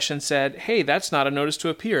this session said, hey, that's not a notice to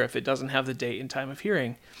appear if it doesn't have the date and time of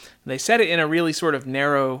hearing. And they said it in a really sort of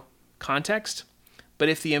narrow context, but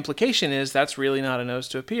if the implication is that's really not a notice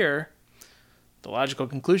to appear, the logical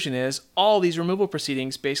conclusion is all these removal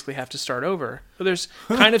proceedings basically have to start over. So there's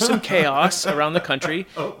kind of some chaos around the country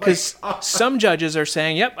because some judges are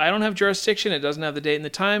saying, yep, I don't have jurisdiction. It doesn't have the date and the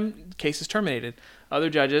time. Case is terminated. Other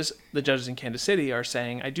judges, the judges in Kansas City, are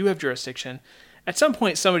saying, I do have jurisdiction. At some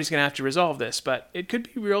point, somebody's going to have to resolve this, but it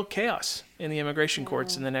could be real chaos in the immigration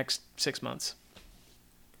courts in the next 6 months.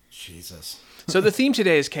 Jesus. So the theme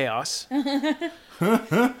today is chaos.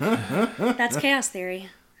 That's chaos theory.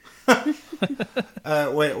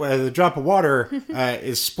 Where the drop of water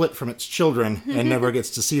is split from its children and never gets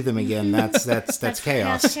to see them again. That's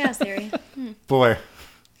chaos. That's chaos theory. Boy,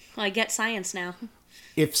 Well, I get science now.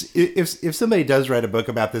 if somebody does write a book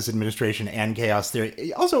about this administration and chaos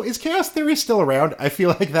theory, also, is chaos theory still around? I feel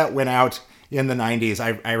like that went out in the 90s.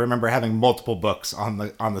 I remember having multiple books on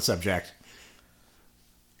the subject.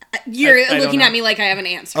 You're I don't looking know. at me like I have an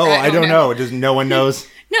answer. Oh, I don't know. No one knows.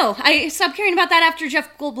 No, I stopped caring about that after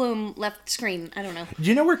Jeff Goldblum left screen. I don't know. Do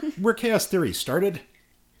you know where chaos theory started?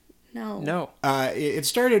 No. It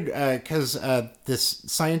started because this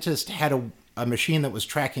scientist had a machine that was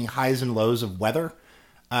tracking highs and lows of weather.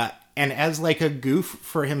 And as like a goof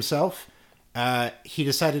for himself, he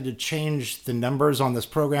decided to change the numbers on this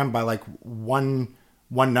program by like one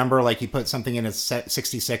number. Like he put something in as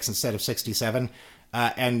 66 instead of 67.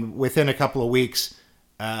 And within a couple of weeks,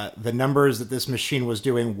 the numbers that this machine was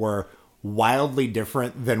doing were wildly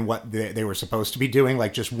different than what they were supposed to be doing.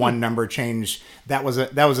 Like just one number change. That was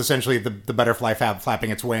essentially the butterfly flapping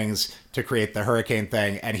its wings to create the hurricane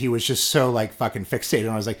thing. And he was just so like fucking fixated.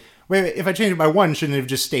 And I was like, wait, if I changed it by one, shouldn't it have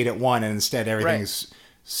just stayed at one? And instead everything's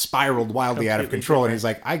spiraled wildly out of control. And he's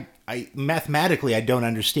like, I mathematically, I don't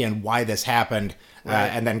understand why this happened.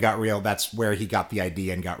 And then got real. That's where he got the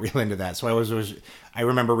idea and got real into that. So I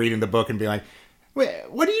remember reading the book and being like, wait,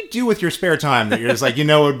 what do you do with your spare time that you're just like, it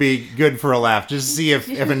would be good for a laugh? Just see if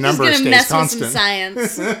a number Just gonna stays mess constant. with some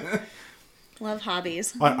science. Love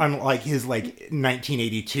hobbies. On like his like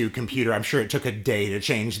 1982 computer, I'm sure it took a day to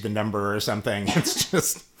change the number or something. It's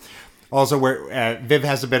just also where Viv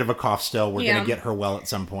has a bit of a cough still. We're gonna get her well at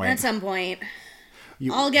some point. At some point.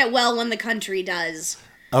 I'll get well when the country does.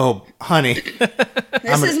 Oh, honey,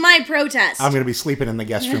 This is my protest. I'm gonna be sleeping in the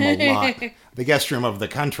guest room a lot. The guest room of the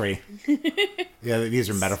country. Yeah, these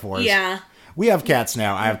are metaphors. Yeah. We have cats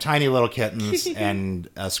now. I have tiny little kittens and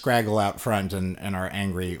a Scraggle out front and our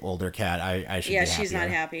angry older cat. I should Yeah, be she's not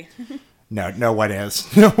happier. happy. No one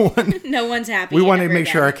is. No one. No one's happy. We want to ever make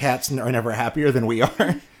sure again. our cats are never happier than we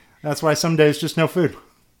are. That's why some days just no food.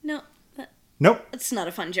 No, Nope. that's not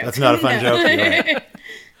a fun joke. That's not a fun No. joke. You're right.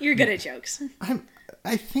 You're good at jokes.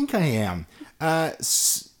 I think I am.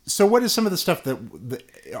 So what is some of the stuff that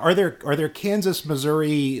are there Kansas,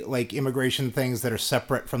 Missouri like immigration things that are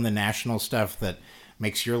separate from the national stuff that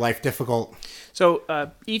makes your life difficult?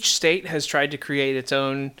 So each state has tried to create its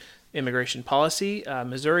own immigration policy.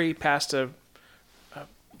 Missouri passed a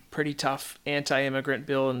pretty tough anti-immigrant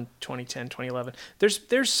bill in 2010, 2011.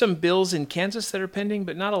 There's some bills in Kansas that are pending,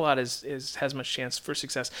 but not a lot has much chance for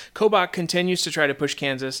success. Kobach continues to try to push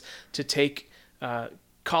Kansas to take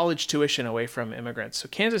college tuition away from immigrants. So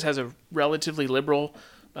Kansas has a relatively liberal,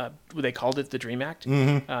 they called it the DREAM Act,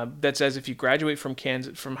 that says if you graduate from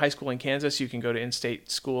high school in Kansas, you can go to in-state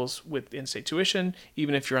schools with in-state tuition,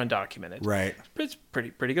 even if you're undocumented. Right. It's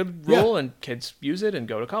pretty good rule, and kids use it and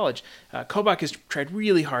go to college. Kobach has tried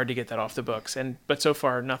really hard to get that off the books, but so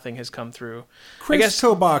far nothing has come through. Chris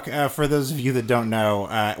Kobach, for those of you that don't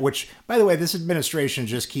know, which, by the way, this administration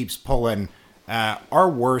just keeps pulling our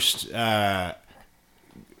worst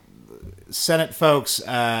Senate folks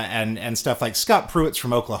and stuff like Scott Pruitt's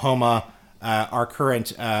from Oklahoma, our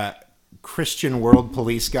current Christian World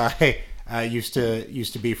Police guy used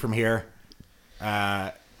to be from here.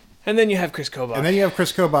 And then you have Chris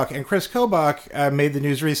Kobach. And Chris Kobach made the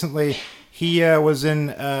news recently. He was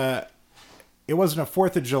in, it wasn't a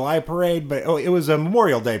 4th of July parade, but it was a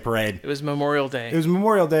Memorial Day parade. It was Memorial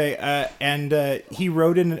Day. And he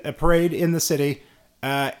rode in a parade in the city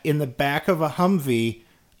in the back of a Humvee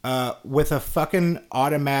with a fucking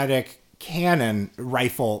automatic cannon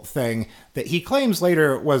rifle thing that he claims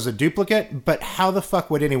later was a duplicate, but how the fuck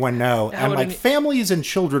would anyone know? And families and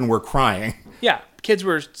children were crying. Yeah, kids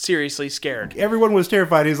were seriously scared. Everyone was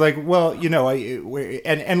terrified. He's like, well,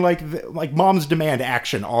 like Moms Demand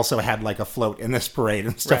Action also had like a float in this parade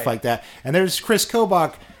and stuff like that. And there's Chris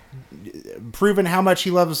Kobach proving how much he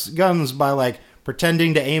loves guns by like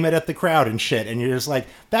pretending to aim it at the crowd and shit. And you're just like,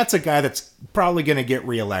 that's a guy that's probably going to get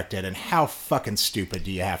reelected. And how fucking stupid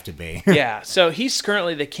do you have to be? Yeah. So he's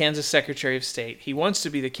currently the Kansas Secretary of State. He wants to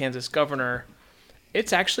be the Kansas governor.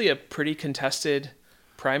 It's actually a pretty contested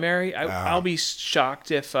primary. I'll be shocked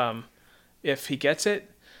if he gets it,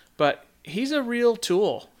 but he's a real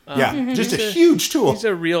tool. Just a huge tool.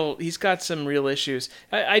 He's got some real issues.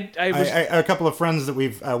 A couple of friends that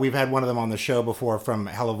we've had one of them on the show before from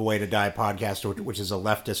Hell of a Way to Die podcast, which is a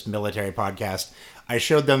leftist military podcast. I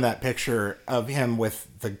showed them that picture of him with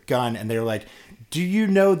the gun, and they were like, do you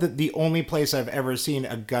know that the only place I've ever seen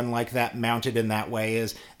a gun like that mounted in that way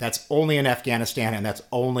that's only in Afghanistan, and that's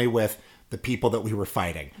only with the people that we were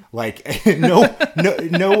fighting. Like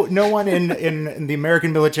no one in the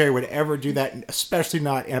American military would ever do that, especially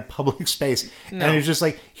not in a public space. No. And it's just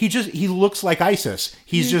like he looks like ISIS.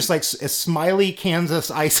 He's just like a smiley Kansas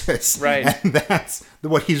ISIS, right? And that's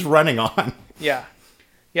what he's running on.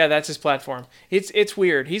 Yeah, that's his platform. It's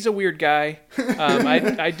weird. He's a weird guy.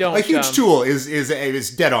 I don't. A huge tool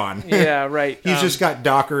is dead on. Yeah, right. He's just got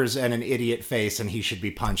Dockers and an idiot face, and he should be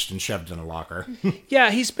punched and shoved in a locker.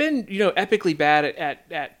 Yeah, he's been epically bad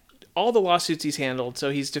at all the lawsuits he's handled.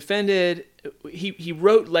 So he's defended. He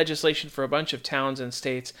wrote legislation for a bunch of towns and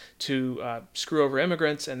states to screw over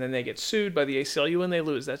immigrants, and then they get sued by the ACLU and they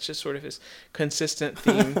lose. That's just sort of his consistent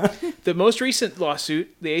theme. The most recent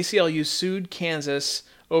lawsuit, the ACLU sued Kansas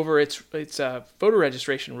over its voter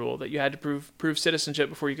registration rule that you had to prove citizenship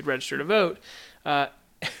before you could register to vote. Not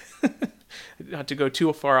to go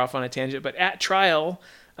too far off on a tangent, but at trial,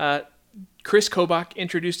 Chris Kobach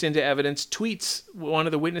introduced into evidence tweets. One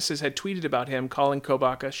of the witnesses had tweeted about him calling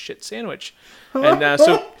Kobach a shit sandwich. And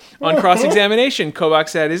so on cross-examination, Kobach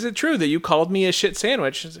said, "Is it true that you called me a shit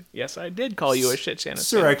sandwich?" I said, "Yes, I did call you a shit sandwich."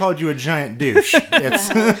 Sir, I called you a giant douche.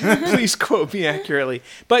 Please quote me accurately.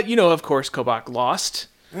 But, of course, Kobach lost.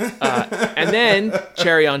 And then,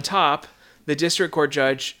 cherry on top, the district court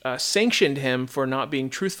judge sanctioned him for not being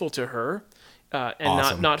truthful to her and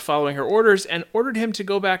awesome. not following her orders, and ordered him to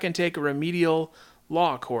go back and take a remedial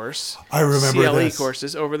law course. I remember CLE this.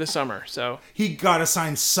 courses over the summer. So he got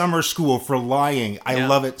assigned summer school for lying. I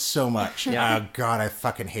love it so much. Oh, God, I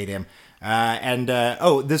fucking hate him.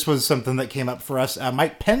 This was something that came up for us.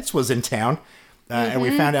 Mike Pence was in town, and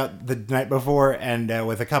we found out the night before, and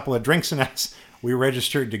with a couple of drinks in us, we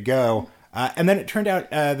registered to go. And then it turned out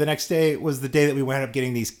the next day was the day that we wound up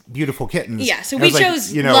getting these beautiful kittens. Yeah, so we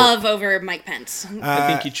chose love over Mike Pence. I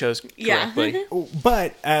think you chose correctly. Yeah.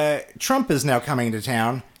 But Trump is now coming to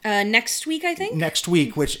town. Next week, I think? Next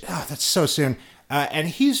week, which, that's so soon. And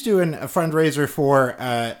he's doing a fundraiser for,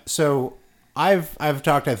 so I've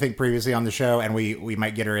talked, I think, previously on the show, and we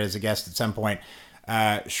might get her as a guest at some point,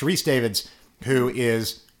 Sharice Davids, who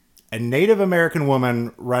is a Native American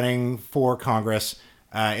woman running for Congress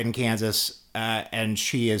in Kansas, and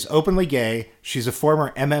she is openly gay. She's a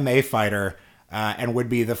former MMA fighter and would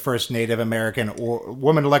be the first Native American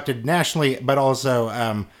woman elected nationally, but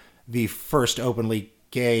also the first openly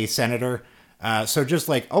gay senator. So just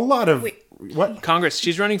like a lot of... What? Congress.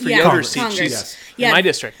 She's running for Yoder's seat. Congress. She's in my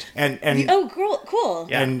district. And cool.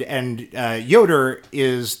 Yeah. And Yoder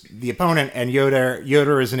is the opponent, and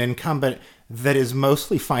Yoder is an incumbent that is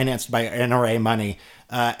mostly financed by NRA money.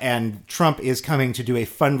 And Trump is coming to do a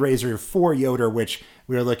fundraiser for Yoder, which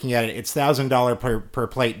we were looking at it. It's $1,000 per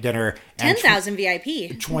plate dinner. And 10,000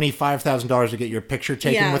 VIP. $25,000 to get your picture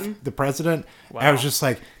taken with the president. Wow. I was just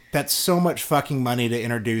like, that's so much fucking money to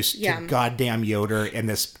introduce to goddamn Yoder in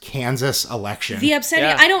this Kansas election. The upsetting,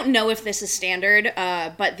 I don't know if this is standard,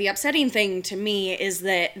 but the upsetting thing to me is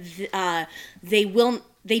that they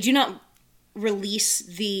do not release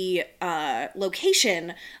the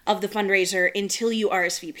location of the fundraiser until you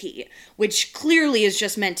RSVP, which clearly is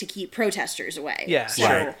just meant to keep protesters away. Yeah,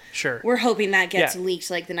 so sure. We're hoping that gets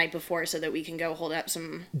leaked like the night before so that we can go hold up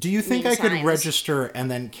some. Do you think I could signs. register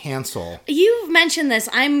and then cancel? You've mentioned this.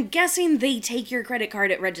 I'm guessing they take your credit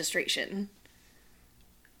card at registration.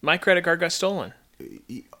 My credit card got stolen.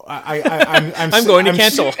 I'm going to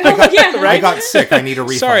cancel. I got sick. I need a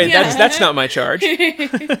refund. Sorry, that's not my charge.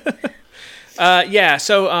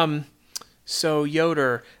 So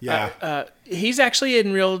Yoder, he's actually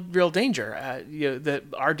in real danger.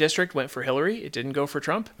 Our district went for Hillary; it didn't go for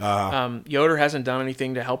Trump. Yoder hasn't done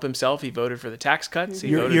anything to help himself. He voted for the tax cuts.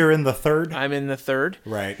 You're in the third. I'm in the third.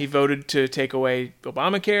 Right. He voted to take away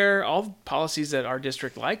Obamacare, all policies that our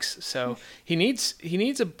district likes. So he needs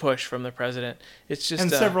a push from the president. It's just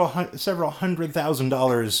and several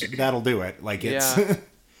 $100,000. That'll do it. Like it's. Yeah.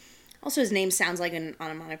 Also, his name sounds like an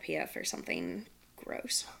onomatopoeia for something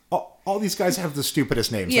gross. All these guys have the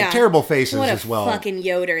stupidest names. Like terrible faces as well. Fucking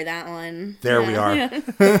Yoder, that one. There we are. I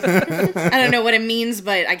don't know what it means,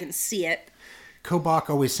 but I can see it. Kobach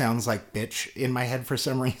always sounds like bitch in my head for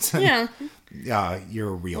some reason. Yeah. You're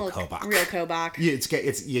a real Kobach. Real Kobach.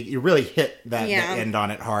 You really hit that the end on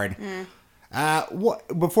it hard.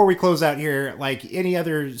 Before we close out here, like any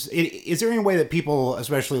others, is there any way that people,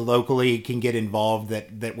 especially locally, can get involved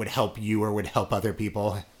that would help you or would help other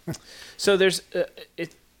people? So there's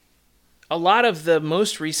a lot of the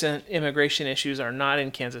most recent immigration issues are not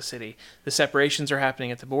in Kansas City. The separations are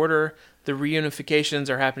happening at the border. The reunifications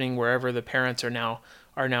are happening wherever the parents are now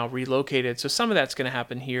relocated. So some of that's going to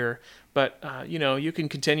happen here. But, you can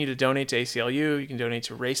continue to donate to ACLU. You can donate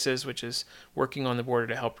to RACES, which is working on the border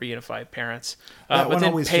to help reunify parents. That but one then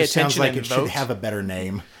always pay just sounds attention like and it vote. should have a better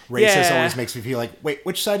name. RACES always makes me feel like, wait,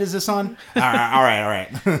 which side is this on? All right.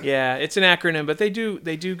 Yeah, it's an acronym, but they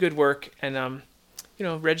do good work. And,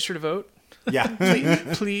 register to vote. Yeah.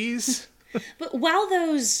 Please. But while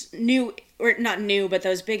those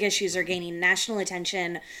those big issues are gaining national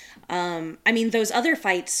attention, those other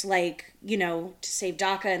fights like, to save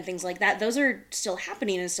DACA and things like that, those are still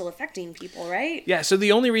happening and still affecting people, right? Yeah, so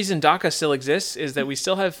the only reason DACA still exists is that we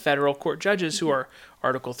still have federal court judges who are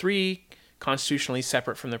Article 3, constitutionally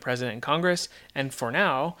separate from the president and Congress, and for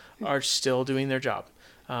now are still doing their job.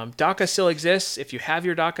 DACA still exists. If you have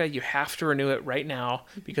your DACA, you have to renew it right now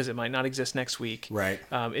because it might not exist next week. Right.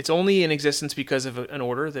 It's only in existence because of an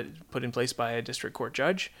order that put in place by a district court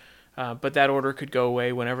judge. But that order could go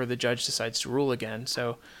away whenever the judge decides to rule again.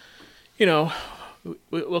 So,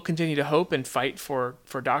 we'll continue to hope and fight for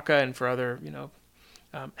DACA and for other,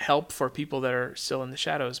 help for people that are still in the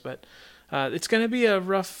shadows. But it's going to be a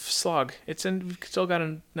rough slog. We've still got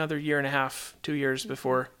another year and a half, 2 years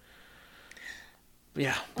before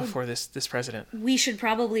this president. We should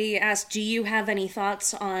probably ask, do you have any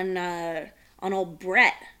thoughts on old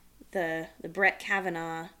Brett, the Brett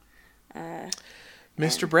Kavanaugh?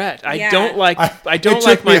 Mr. Brett. I It don't took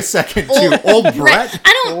like me a second too. Old Brett?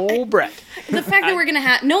 Old Brett. The fact that we're going to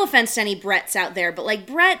have, no offense to any Bretts out there, but like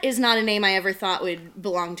Brett is not a name I ever thought would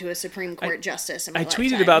belong to a Supreme Court justice in my lifetime.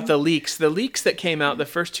 Tweeted about the leaks. The leaks that came out the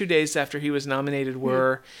first 2 days after he was nominated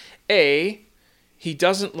were, he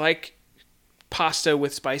doesn't like pasta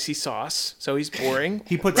with spicy sauce, so he's boring.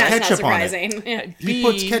 He puts That's ketchup not on it. surprising. He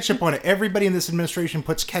puts ketchup on it. Everybody in this administration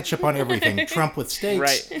puts ketchup on everything. Trump with steaks.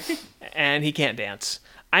 Right. And he can't dance.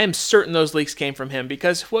 I am certain those leaks came from him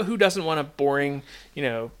because who doesn't want a boring,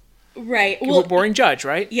 Right. Well, boring judge,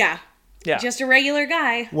 right? Yeah. Yeah. Just a regular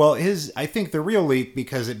guy. Well, I think the real leak,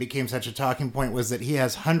 because it became such a talking point, was that he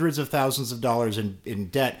has hundreds of thousands of dollars in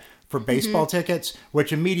debt for baseball tickets,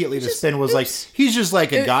 which immediately the spin was like, he's just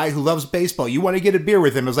like a guy who loves baseball. You want to get a beer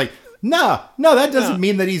with him. It was like, no, that doesn't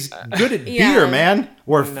mean that he's good at beer, man,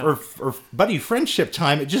 or buddy friendship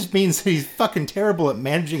time. It just means that he's fucking terrible at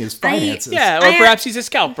managing his finances. Or perhaps he's a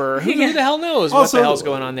scalper. Who the hell knows what the hell's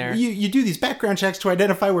going on there? You do these background checks to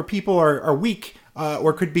identify where people are weak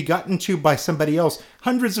or could be gotten to by somebody else.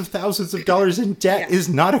 Hundreds of thousands of dollars in debt is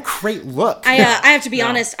not a great look. I have to be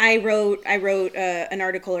honest. I wrote an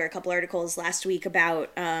article or a couple articles last week about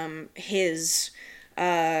his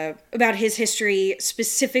history,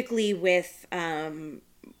 specifically with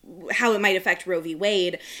how it might affect Roe v.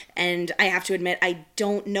 Wade. And I have to admit, I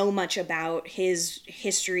don't know much about his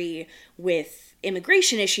history with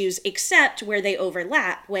immigration issues, except where they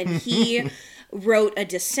overlap. When he wrote a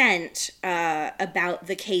dissent about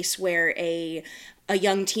the case where a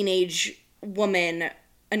young teenage woman,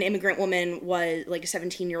 an immigrant woman, was like a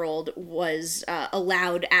 17-year-old, was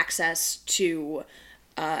allowed access to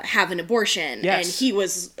have an abortion. Yes. And he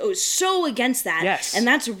was so against that. Yes. And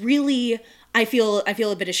that's really, I feel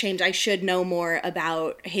a bit ashamed. I should know more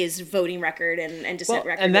about his voting record and dissent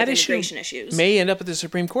record and that with issue immigration issues. may end up at the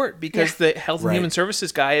Supreme Court because the Health and Human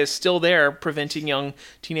Services guy is still there preventing young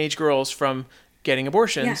teenage girls from getting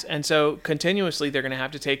abortions. Yeah. And so continuously they're going to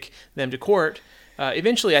have to take them to court.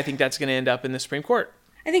 Eventually, I think that's going to end up in the Supreme Court.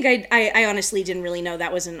 I think I honestly didn't really know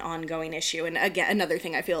that was an ongoing issue. And again, another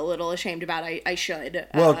thing I feel a little ashamed about. I should.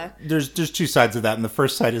 Well, there's two sides of that, and the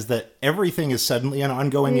first side is that everything is suddenly an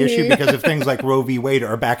ongoing issue because of things like Roe v. Wade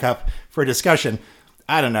are back up for discussion.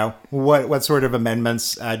 I don't know what sort of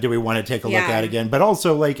amendments do we want to take a look at again. But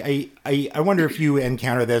also, like, I wonder if you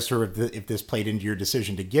encounter this, or if this played into your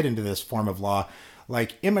decision to get into this form of law,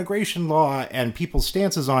 like immigration law and people's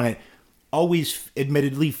stances on it. Always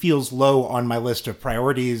admittedly feels low on my list of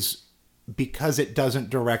priorities because it doesn't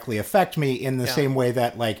directly affect me in the same way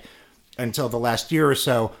that, like, until the last year or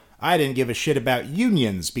so, I didn't give a shit about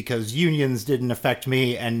unions because unions didn't affect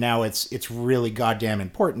me, and now it's really goddamn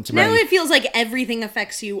important to me. Now it feels like everything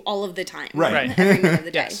affects you all of the time. Right. Every minute of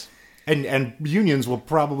the day. Yes. And unions will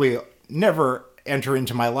probably never enter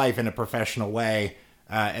into my life in a professional way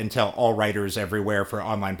until all writers everywhere for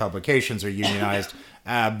online publications are unionized.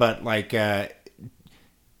 But like,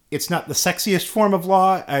 it's not the sexiest form of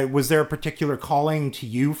law. Was there a particular calling to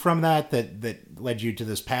you from that led you to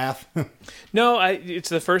this path? No, it's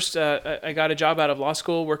the first. I got a job out of law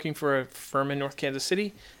school working for a firm in North Kansas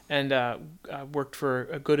City, and worked for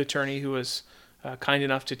a good attorney who was kind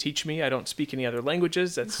enough to teach me. I don't speak any other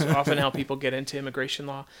languages. That's often how people get into immigration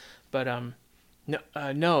law. But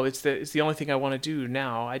no, it's the only thing I want to do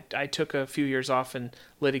now. I took a few years off and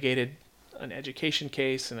litigated an education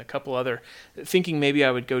case and a couple other, thinking maybe I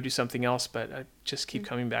would go do something else, but I just keep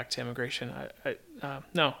coming back to immigration.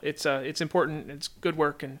 No, it's important. It's good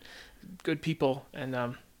work and good people, and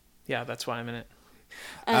that's why I'm in it.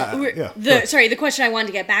 The question I wanted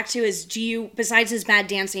to get back to is, do you, besides his bad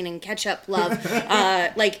dancing and ketchup love,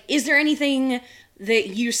 like, is there anything that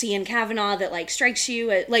you see in Kavanaugh that, like, strikes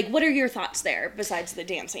you? Like, what are your thoughts there besides the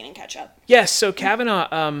dancing and ketchup? Yes, so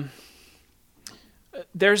Kavanaugh,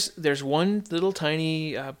 there's one little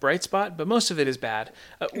tiny bright spot, but most of it is bad.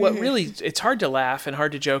 What really, it's hard to laugh and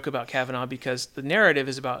hard to joke about Kavanaugh because the narrative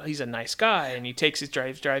is about he's a nice guy and he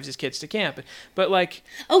drives his kids to camp. But like,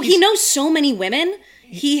 he knows so many women.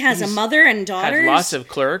 He has a mother and daughters. Had lots of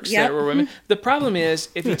clerks that were women. The problem is,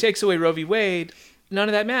 if he takes away Roe v. Wade, none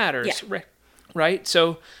of that matters. Yeah. Right?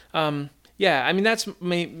 So, I mean, that's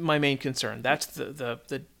my main concern. That's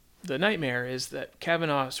the nightmare, is that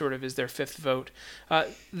Kavanaugh sort of is their fifth vote.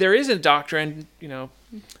 There is a doctrine,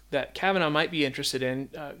 that Kavanaugh might be interested in,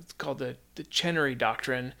 called the Chenery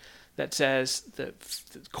Doctrine, that says that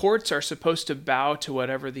the courts are supposed to bow to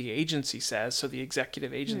whatever the agency says, so the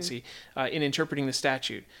executive agency, in interpreting the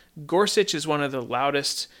statute. Gorsuch is one of the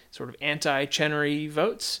loudest sort of anti-Chenery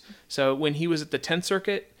votes. So when he was at the 10th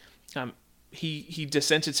Circuit, he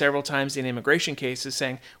dissented several times in immigration cases,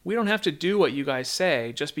 saying, we don't have to do what you guys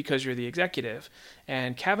say just because you're the executive.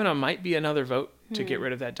 And Kavanaugh might be another vote to get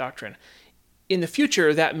rid of that doctrine. In the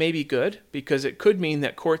future, that may be good, because it could mean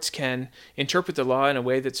that courts can interpret the law in a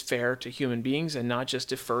way that's fair to human beings and not just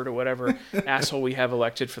defer to whatever asshole we have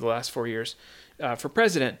elected for the last 4 years for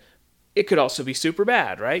president. It could also be super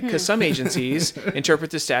bad, right? Because some agencies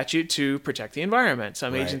interpret the statute to protect the environment.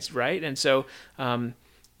 Some agents, right? And so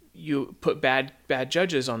you put bad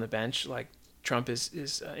judges on the bench, like Trump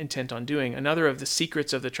is intent on doing. Another of the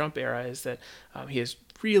secrets of the Trump era is that he has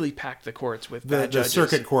really packed the courts with bad judges. The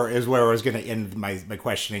circuit court is where I was going to end my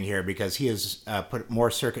questioning here, because he has put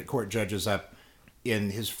more circuit court judges up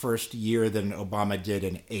in his first year than Obama did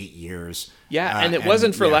in 8 years. Yeah, and it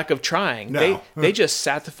wasn't for lack of trying. No. They just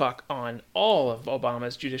sat the fuck on all of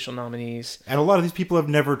Obama's judicial nominees. And a lot of these people have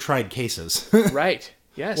never tried cases. Right.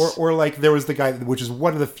 Yes. Or like there was the guy, which is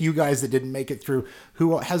one of the few guys that didn't make it through,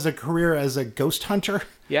 who has a career as a ghost hunter.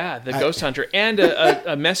 Yeah, the ghost hunter, and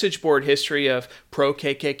a message board history of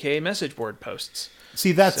pro-KKK message board posts.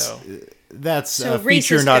 See, that's So a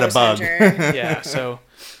feature, not a bug. Yeah, so,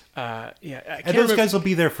 I can't And those guys will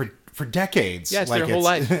be there for decades. Yeah, it's their whole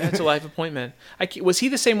life. That's a life appointment. Was he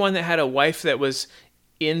the same one that had a wife that was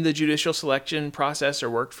in the judicial selection process or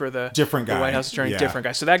worked for the Different guy. White House attorney? Yeah. Different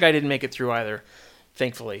guy. So that guy didn't make it through either.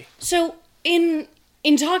 thankfully. So in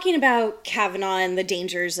talking about Kavanaugh and the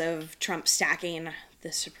dangers of Trump stacking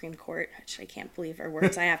the Supreme Court, which I can't believe are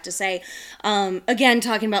words I have to say. Again,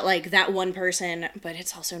 talking about like that one person, but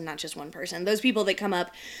it's also not just one person. Those people that come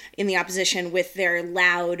up in the opposition with their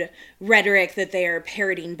loud rhetoric that they are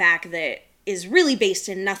parroting back that is really based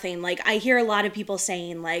in nothing. Like I hear a lot of people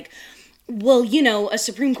saying like, well, you know, a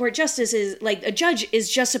Supreme Court justice is like a judge is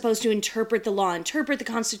just supposed to interpret the law, interpret the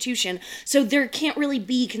Constitution. So there can't really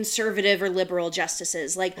be conservative or liberal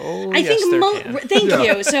justices. Like, I think, thank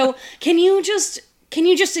you. So can you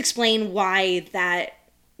just explain why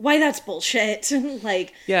that's bullshit?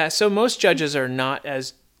 Like, yeah. So most judges are not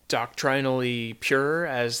as doctrinally pure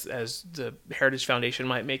as the Heritage Foundation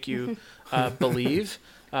might make you believe.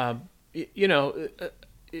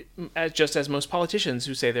 Just as most politicians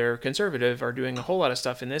who say they're conservative are doing a whole lot of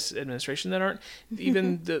stuff in this administration that aren't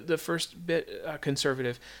even the first bit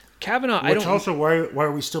conservative. Kavanaugh, why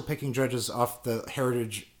are we still picking judges off the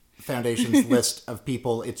Heritage Foundation's list of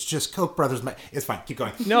people? It's just Koch brothers. It's fine. Keep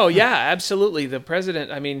going. No, yeah, absolutely. The president.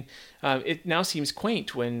 I mean, it now seems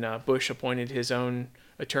quaint when Bush appointed his own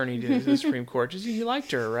attorney to the Supreme Court. Just he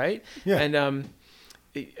liked her, right? Yeah. And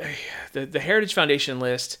the Heritage Foundation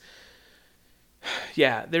list.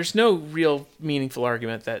 Yeah, there's no real meaningful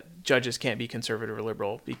argument that judges can't be conservative or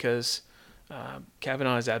liberal because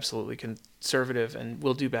Kavanaugh is absolutely conservative and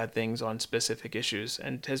will do bad things on specific issues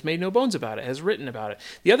and has made no bones about it, has written about it.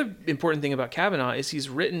 The other important thing about Kavanaugh is he's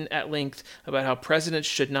written at length about how presidents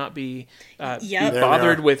should not be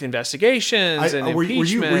bothered with investigations and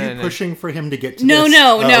impeachment. Were you pushing for him to get to no, this?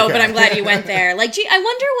 No, okay. But I'm glad you went there. Like, gee, I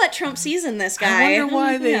wonder what Trump sees in this guy. I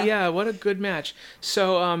wonder why what a good match.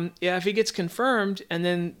 So, if he gets confirmed and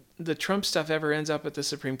then the Trump stuff ever ends up at the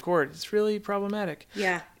Supreme Court, it's really problematic.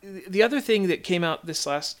 Yeah. The other thing that came out this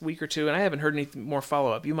last week or two, and I haven't heard any more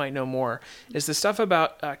follow-up, you might know more, is the stuff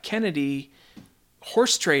about Kennedy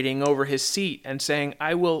horse trading over his seat and saying,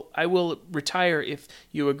 I will retire if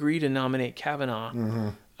you agree to nominate Kavanaugh.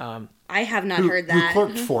 Mm-hmm. I have not heard that. Who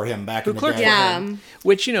clerked for him back in the day. Yeah.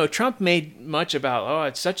 Which, Trump made much about,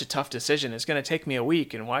 it's such a tough decision. It's going to take me a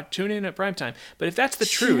week and tune in at primetime. But if that's the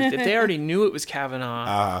truth, if they already knew it was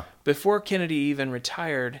Kavanaugh before Kennedy even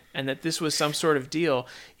retired and that this was some sort of deal,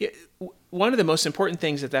 one of the most important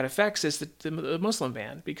things that affects is the Muslim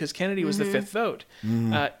ban because Kennedy was the fifth vote.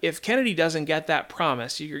 Mm-hmm. If Kennedy doesn't get that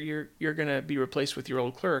promise, you're going to be replaced with your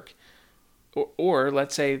old clerk. Or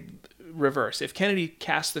let's say reverse. If Kennedy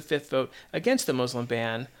casts the fifth vote against the Muslim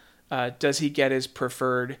ban, does he get his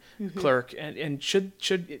preferred clerk? And should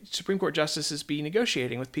Supreme Court justices be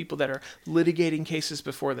negotiating with people that are litigating cases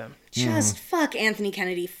before them? Just fuck Anthony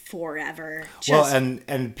Kennedy forever.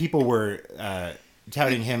 And people were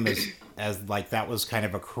touting him as like that was kind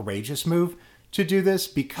of a courageous move to do this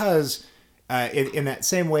because in that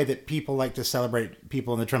same way that people like to celebrate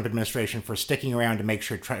people in the Trump administration for sticking around to make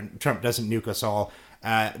sure Trump doesn't nuke us all,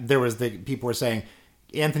 people were saying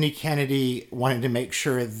Anthony Kennedy wanted to make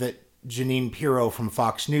sure that Jeanine Pirro from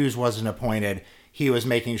Fox News wasn't appointed. He was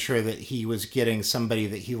making sure that he was getting somebody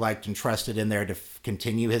that he liked and trusted in there to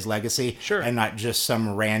continue his legacy, and not just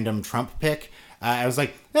some random Trump pick. I was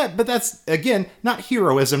like, but that's, again, not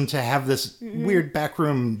heroism to have this weird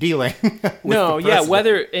backroom dealing.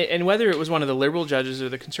 Whether it was one of the liberal judges or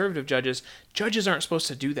the conservative judges aren't supposed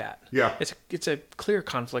to do that. Yeah. It's a clear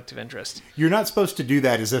conflict of interest. You're not supposed to do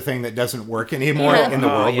that is a thing that doesn't work anymore in the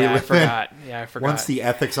world we live in. Yeah, I forgot. Once the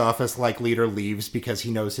ethics office leader leaves because he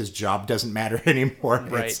knows his job doesn't matter anymore.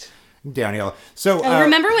 Right. It's downhill. So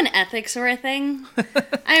remember when ethics were a thing?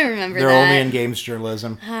 I remember they're that. only in games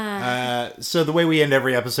journalism. So the way we end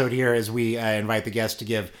every episode here is we invite the guest to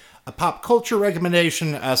give a pop culture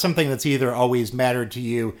recommendation, something that's either always mattered to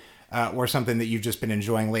you or something that you've just been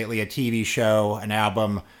enjoying lately, a TV show, an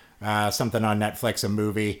album, something on Netflix, a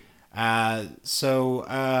movie.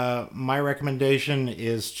 So my recommendation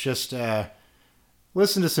is just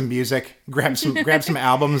listen to some music, grab some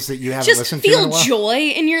albums that you haven't listened to in a while. Just feel joy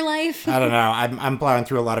in your life. I don't know. I'm plowing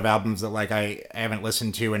through a lot of albums that like I haven't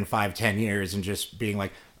listened to in 5-10 years, and just being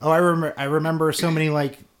like, oh, I remember so many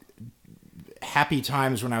like happy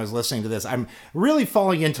times when I was listening to this. I'm really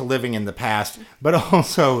falling into living in the past, but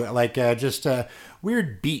also like just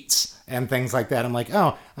weird beats and things like that. I'm like,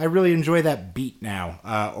 oh, I really enjoy that beat now.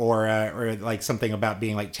 Or like something about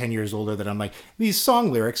being like 10 years older that I'm like, these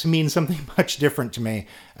song lyrics mean something much different to me.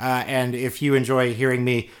 And if you enjoy hearing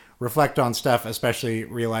me reflect on stuff, especially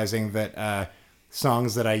realizing that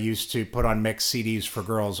songs that I used to put on mixed CDs for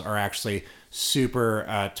girls are actually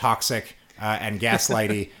super toxic and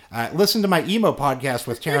gaslighty, listen to my emo podcast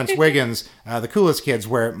with Terrence Wiggins, The Coolest Kids,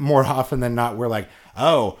 where more often than not we're like,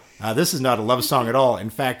 oh, this is not a love song at all. In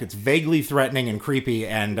fact, it's vaguely threatening and creepy,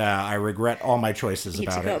 and I regret all my choices I need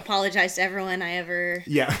about to go it. apologize to everyone I ever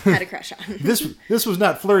had a crush on. This was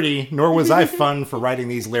not flirty, nor was I fun for writing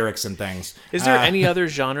these lyrics and things. Is there any other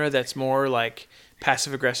genre that's more like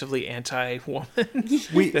passive-aggressively anti-woman?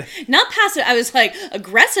 Not passive. I was like,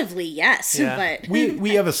 aggressively, yes. Yeah. But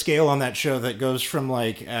We have a scale on that show that goes from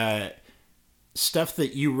like stuff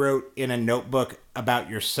that you wrote in a notebook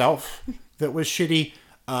about yourself that was shitty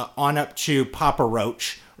on up to Papa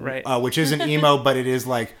Roach, Right. Which isn't emo, but it is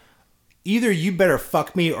like, either you better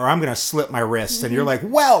fuck me or I'm going to slit my wrist. And you're like,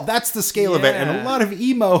 well, that's the scale of it. And a Yeah. lot of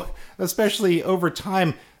emo, especially over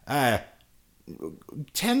time,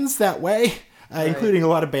 tends that way. Including a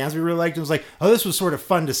lot of bands we really liked. It was like, oh, this was sort of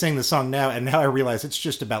fun to sing the song now, and now I realize it's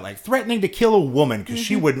just about like threatening to kill a woman because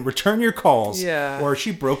she wouldn't return your calls, or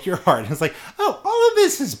she broke your heart. And it's like, oh, all of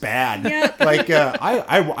this is bad. Yeah. Like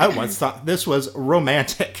I once thought this was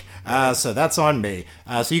romantic, so that's on me.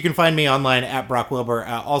 So you can find me online at Brock Wilbur.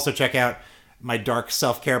 Also check out my dark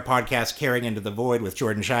self-care podcast, Caring Into the Void, with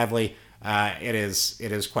Jordan Shively. It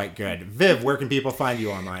is quite good. Viv, where can people find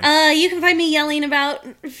you online? you can find me yelling about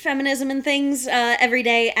feminism and things every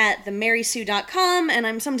day at themarysue.com, and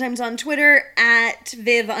I'm sometimes on Twitter at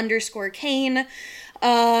Viv_Kane.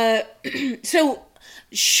 So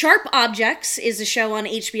Sharp Objects is a show on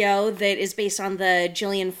HBO that is based on the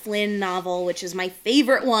Gillian Flynn novel, which is my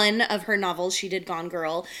favorite one of her novels. She did Gone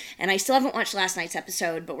Girl, and I still haven't watched last night's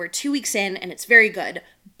episode, but we're 2 weeks in, and it's very good.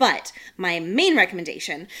 But my main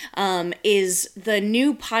recommendation is the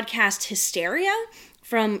new podcast Hysteria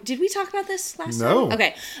from, did we talk about this last No.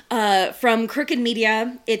 time? Okay. From Crooked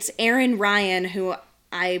Media. It's Erin Ryan, who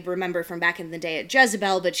I remember from back in the day at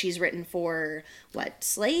Jezebel, but she's written for, what,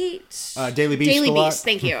 Slate? Daily Beast Daily a lot. Beast,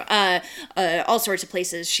 thank you. All sorts of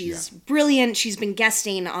places. She's brilliant. She's been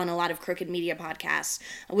guesting on a lot of Crooked Media podcasts,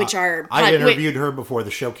 which are... I interviewed her before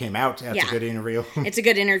the show came out. That's Yeah. a good interview. It's a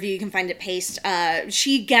good interview. You can find it Paste.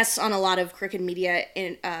 She guests on a lot of Crooked Media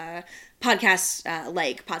podcasts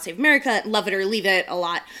like Pod Save America, Love It or Leave It a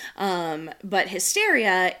lot. But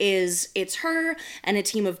Hysteria it's her and a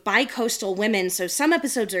team of bi-coastal women. So some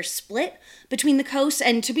episodes are split between the coasts.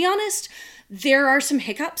 And to be honest, there are some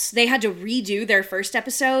hiccups. They had to redo their first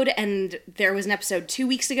episode, and there was an episode 2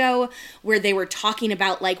 weeks ago where they were talking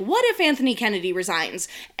about, like, what if Anthony Kennedy resigns?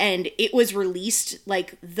 And it was released,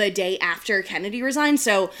 like, the day after Kennedy resigned.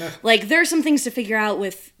 So, like, there are some things to figure out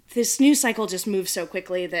with this news cycle. Just moves so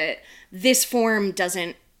quickly that this form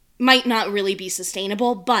might not really be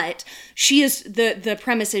sustainable, but she is, the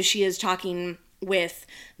premise is she is talking with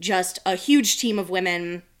just a huge team of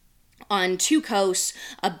women on two coasts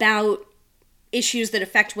about issues that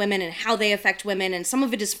affect women and how they affect women, and some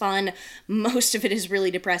of it is fun, most of it is really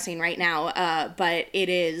depressing right now, but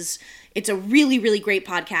it's a really, really great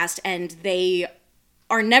podcast, and they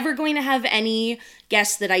are never going to have any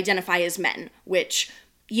guests that identify as men, which,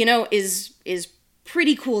 you know, is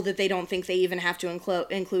pretty cool that they don't think they even have to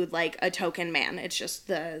include like a token man. It's just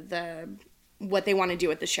the what they want to do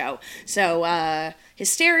with the show. So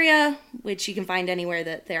Hysteria, which you can find anywhere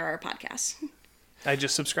that there are podcasts. I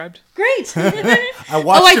just subscribed. Great. I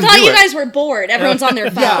watched I him thought do you it. guys were bored. Everyone's on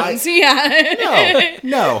their phones. Yeah.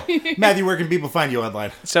 No. Matthew, where can people find you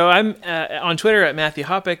online? So I'm on Twitter at Matthew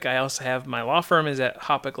Hoppick. I also have my law firm is at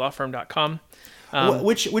hoppicklawfirm.com.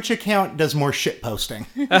 Which account does more shit posting?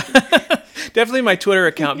 Definitely my Twitter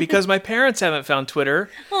account, because my parents haven't found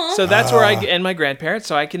Twitter. So that's where and my grandparents,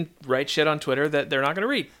 so I can write shit on Twitter that they're not going to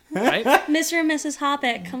read. Right? Mr. and Mrs.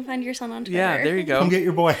 Hoppick, come find your son on Twitter. Yeah, there you go. Come get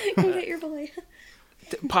your boy. Come get your boy.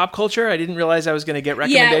 Pop culture, I didn't realize I was going to get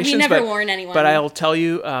recommendations. never warn anyone. But I'll tell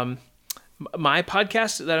you, my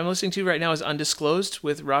podcast that I'm listening to right now is Undisclosed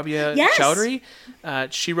with Rabia Yes. Chowdhury.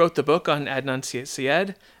 She wrote the book on Adnan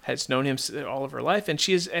Syed, has known him all of her life, and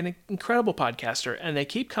she is an incredible podcaster. And they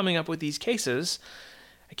keep coming up with these cases.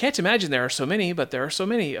 I can't imagine there are so many, but there are so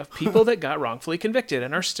many of people that got wrongfully convicted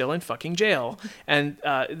and are still in fucking jail. And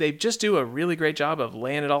they just do a really great job of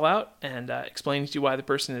laying it all out and explaining to you why the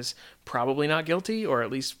person is probably not guilty, or at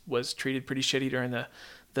least was treated pretty shitty during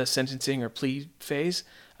the sentencing or plea phase.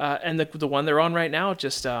 And the one they're on right now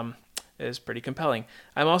just is pretty compelling.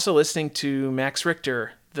 I'm also listening to Max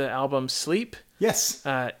Richter. The album Sleep Yes.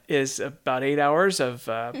 is about 8 hours of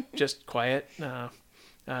just quiet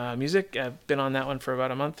music. I've been on that one for about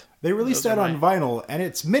a month. They released Those that are on vinyl, and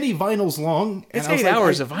it's many vinyls long. It's and I was 8 like,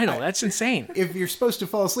 hours of vinyl. That's insane. If you're supposed to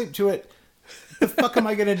fall asleep to it, The fuck am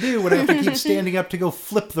I going to do when I have to keep standing up to go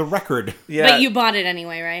flip the record? Yeah. But you bought it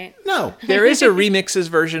anyway, right? No. There is a remixes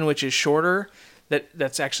version which is shorter.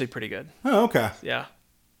 That's actually pretty good. Oh, okay. Yeah.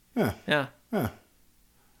 Yeah. Yeah.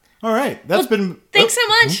 All right. That's been... Thanks so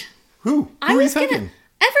much. Who I are you was thinking? gonna...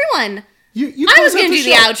 Everyone. You I was close out gonna do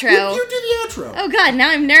the show. outro. You do the outro. Oh god, now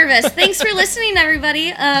I'm nervous. Thanks for listening,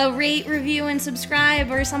 everybody. Rate, review, and subscribe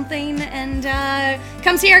or something. And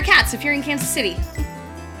come see our cats if you're in Kansas City.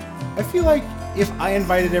 I feel like if I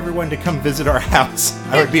invited everyone to come visit our house,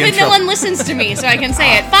 I would be in But no trouble. one listens to me, so I can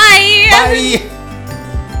say it. Bye! Bye!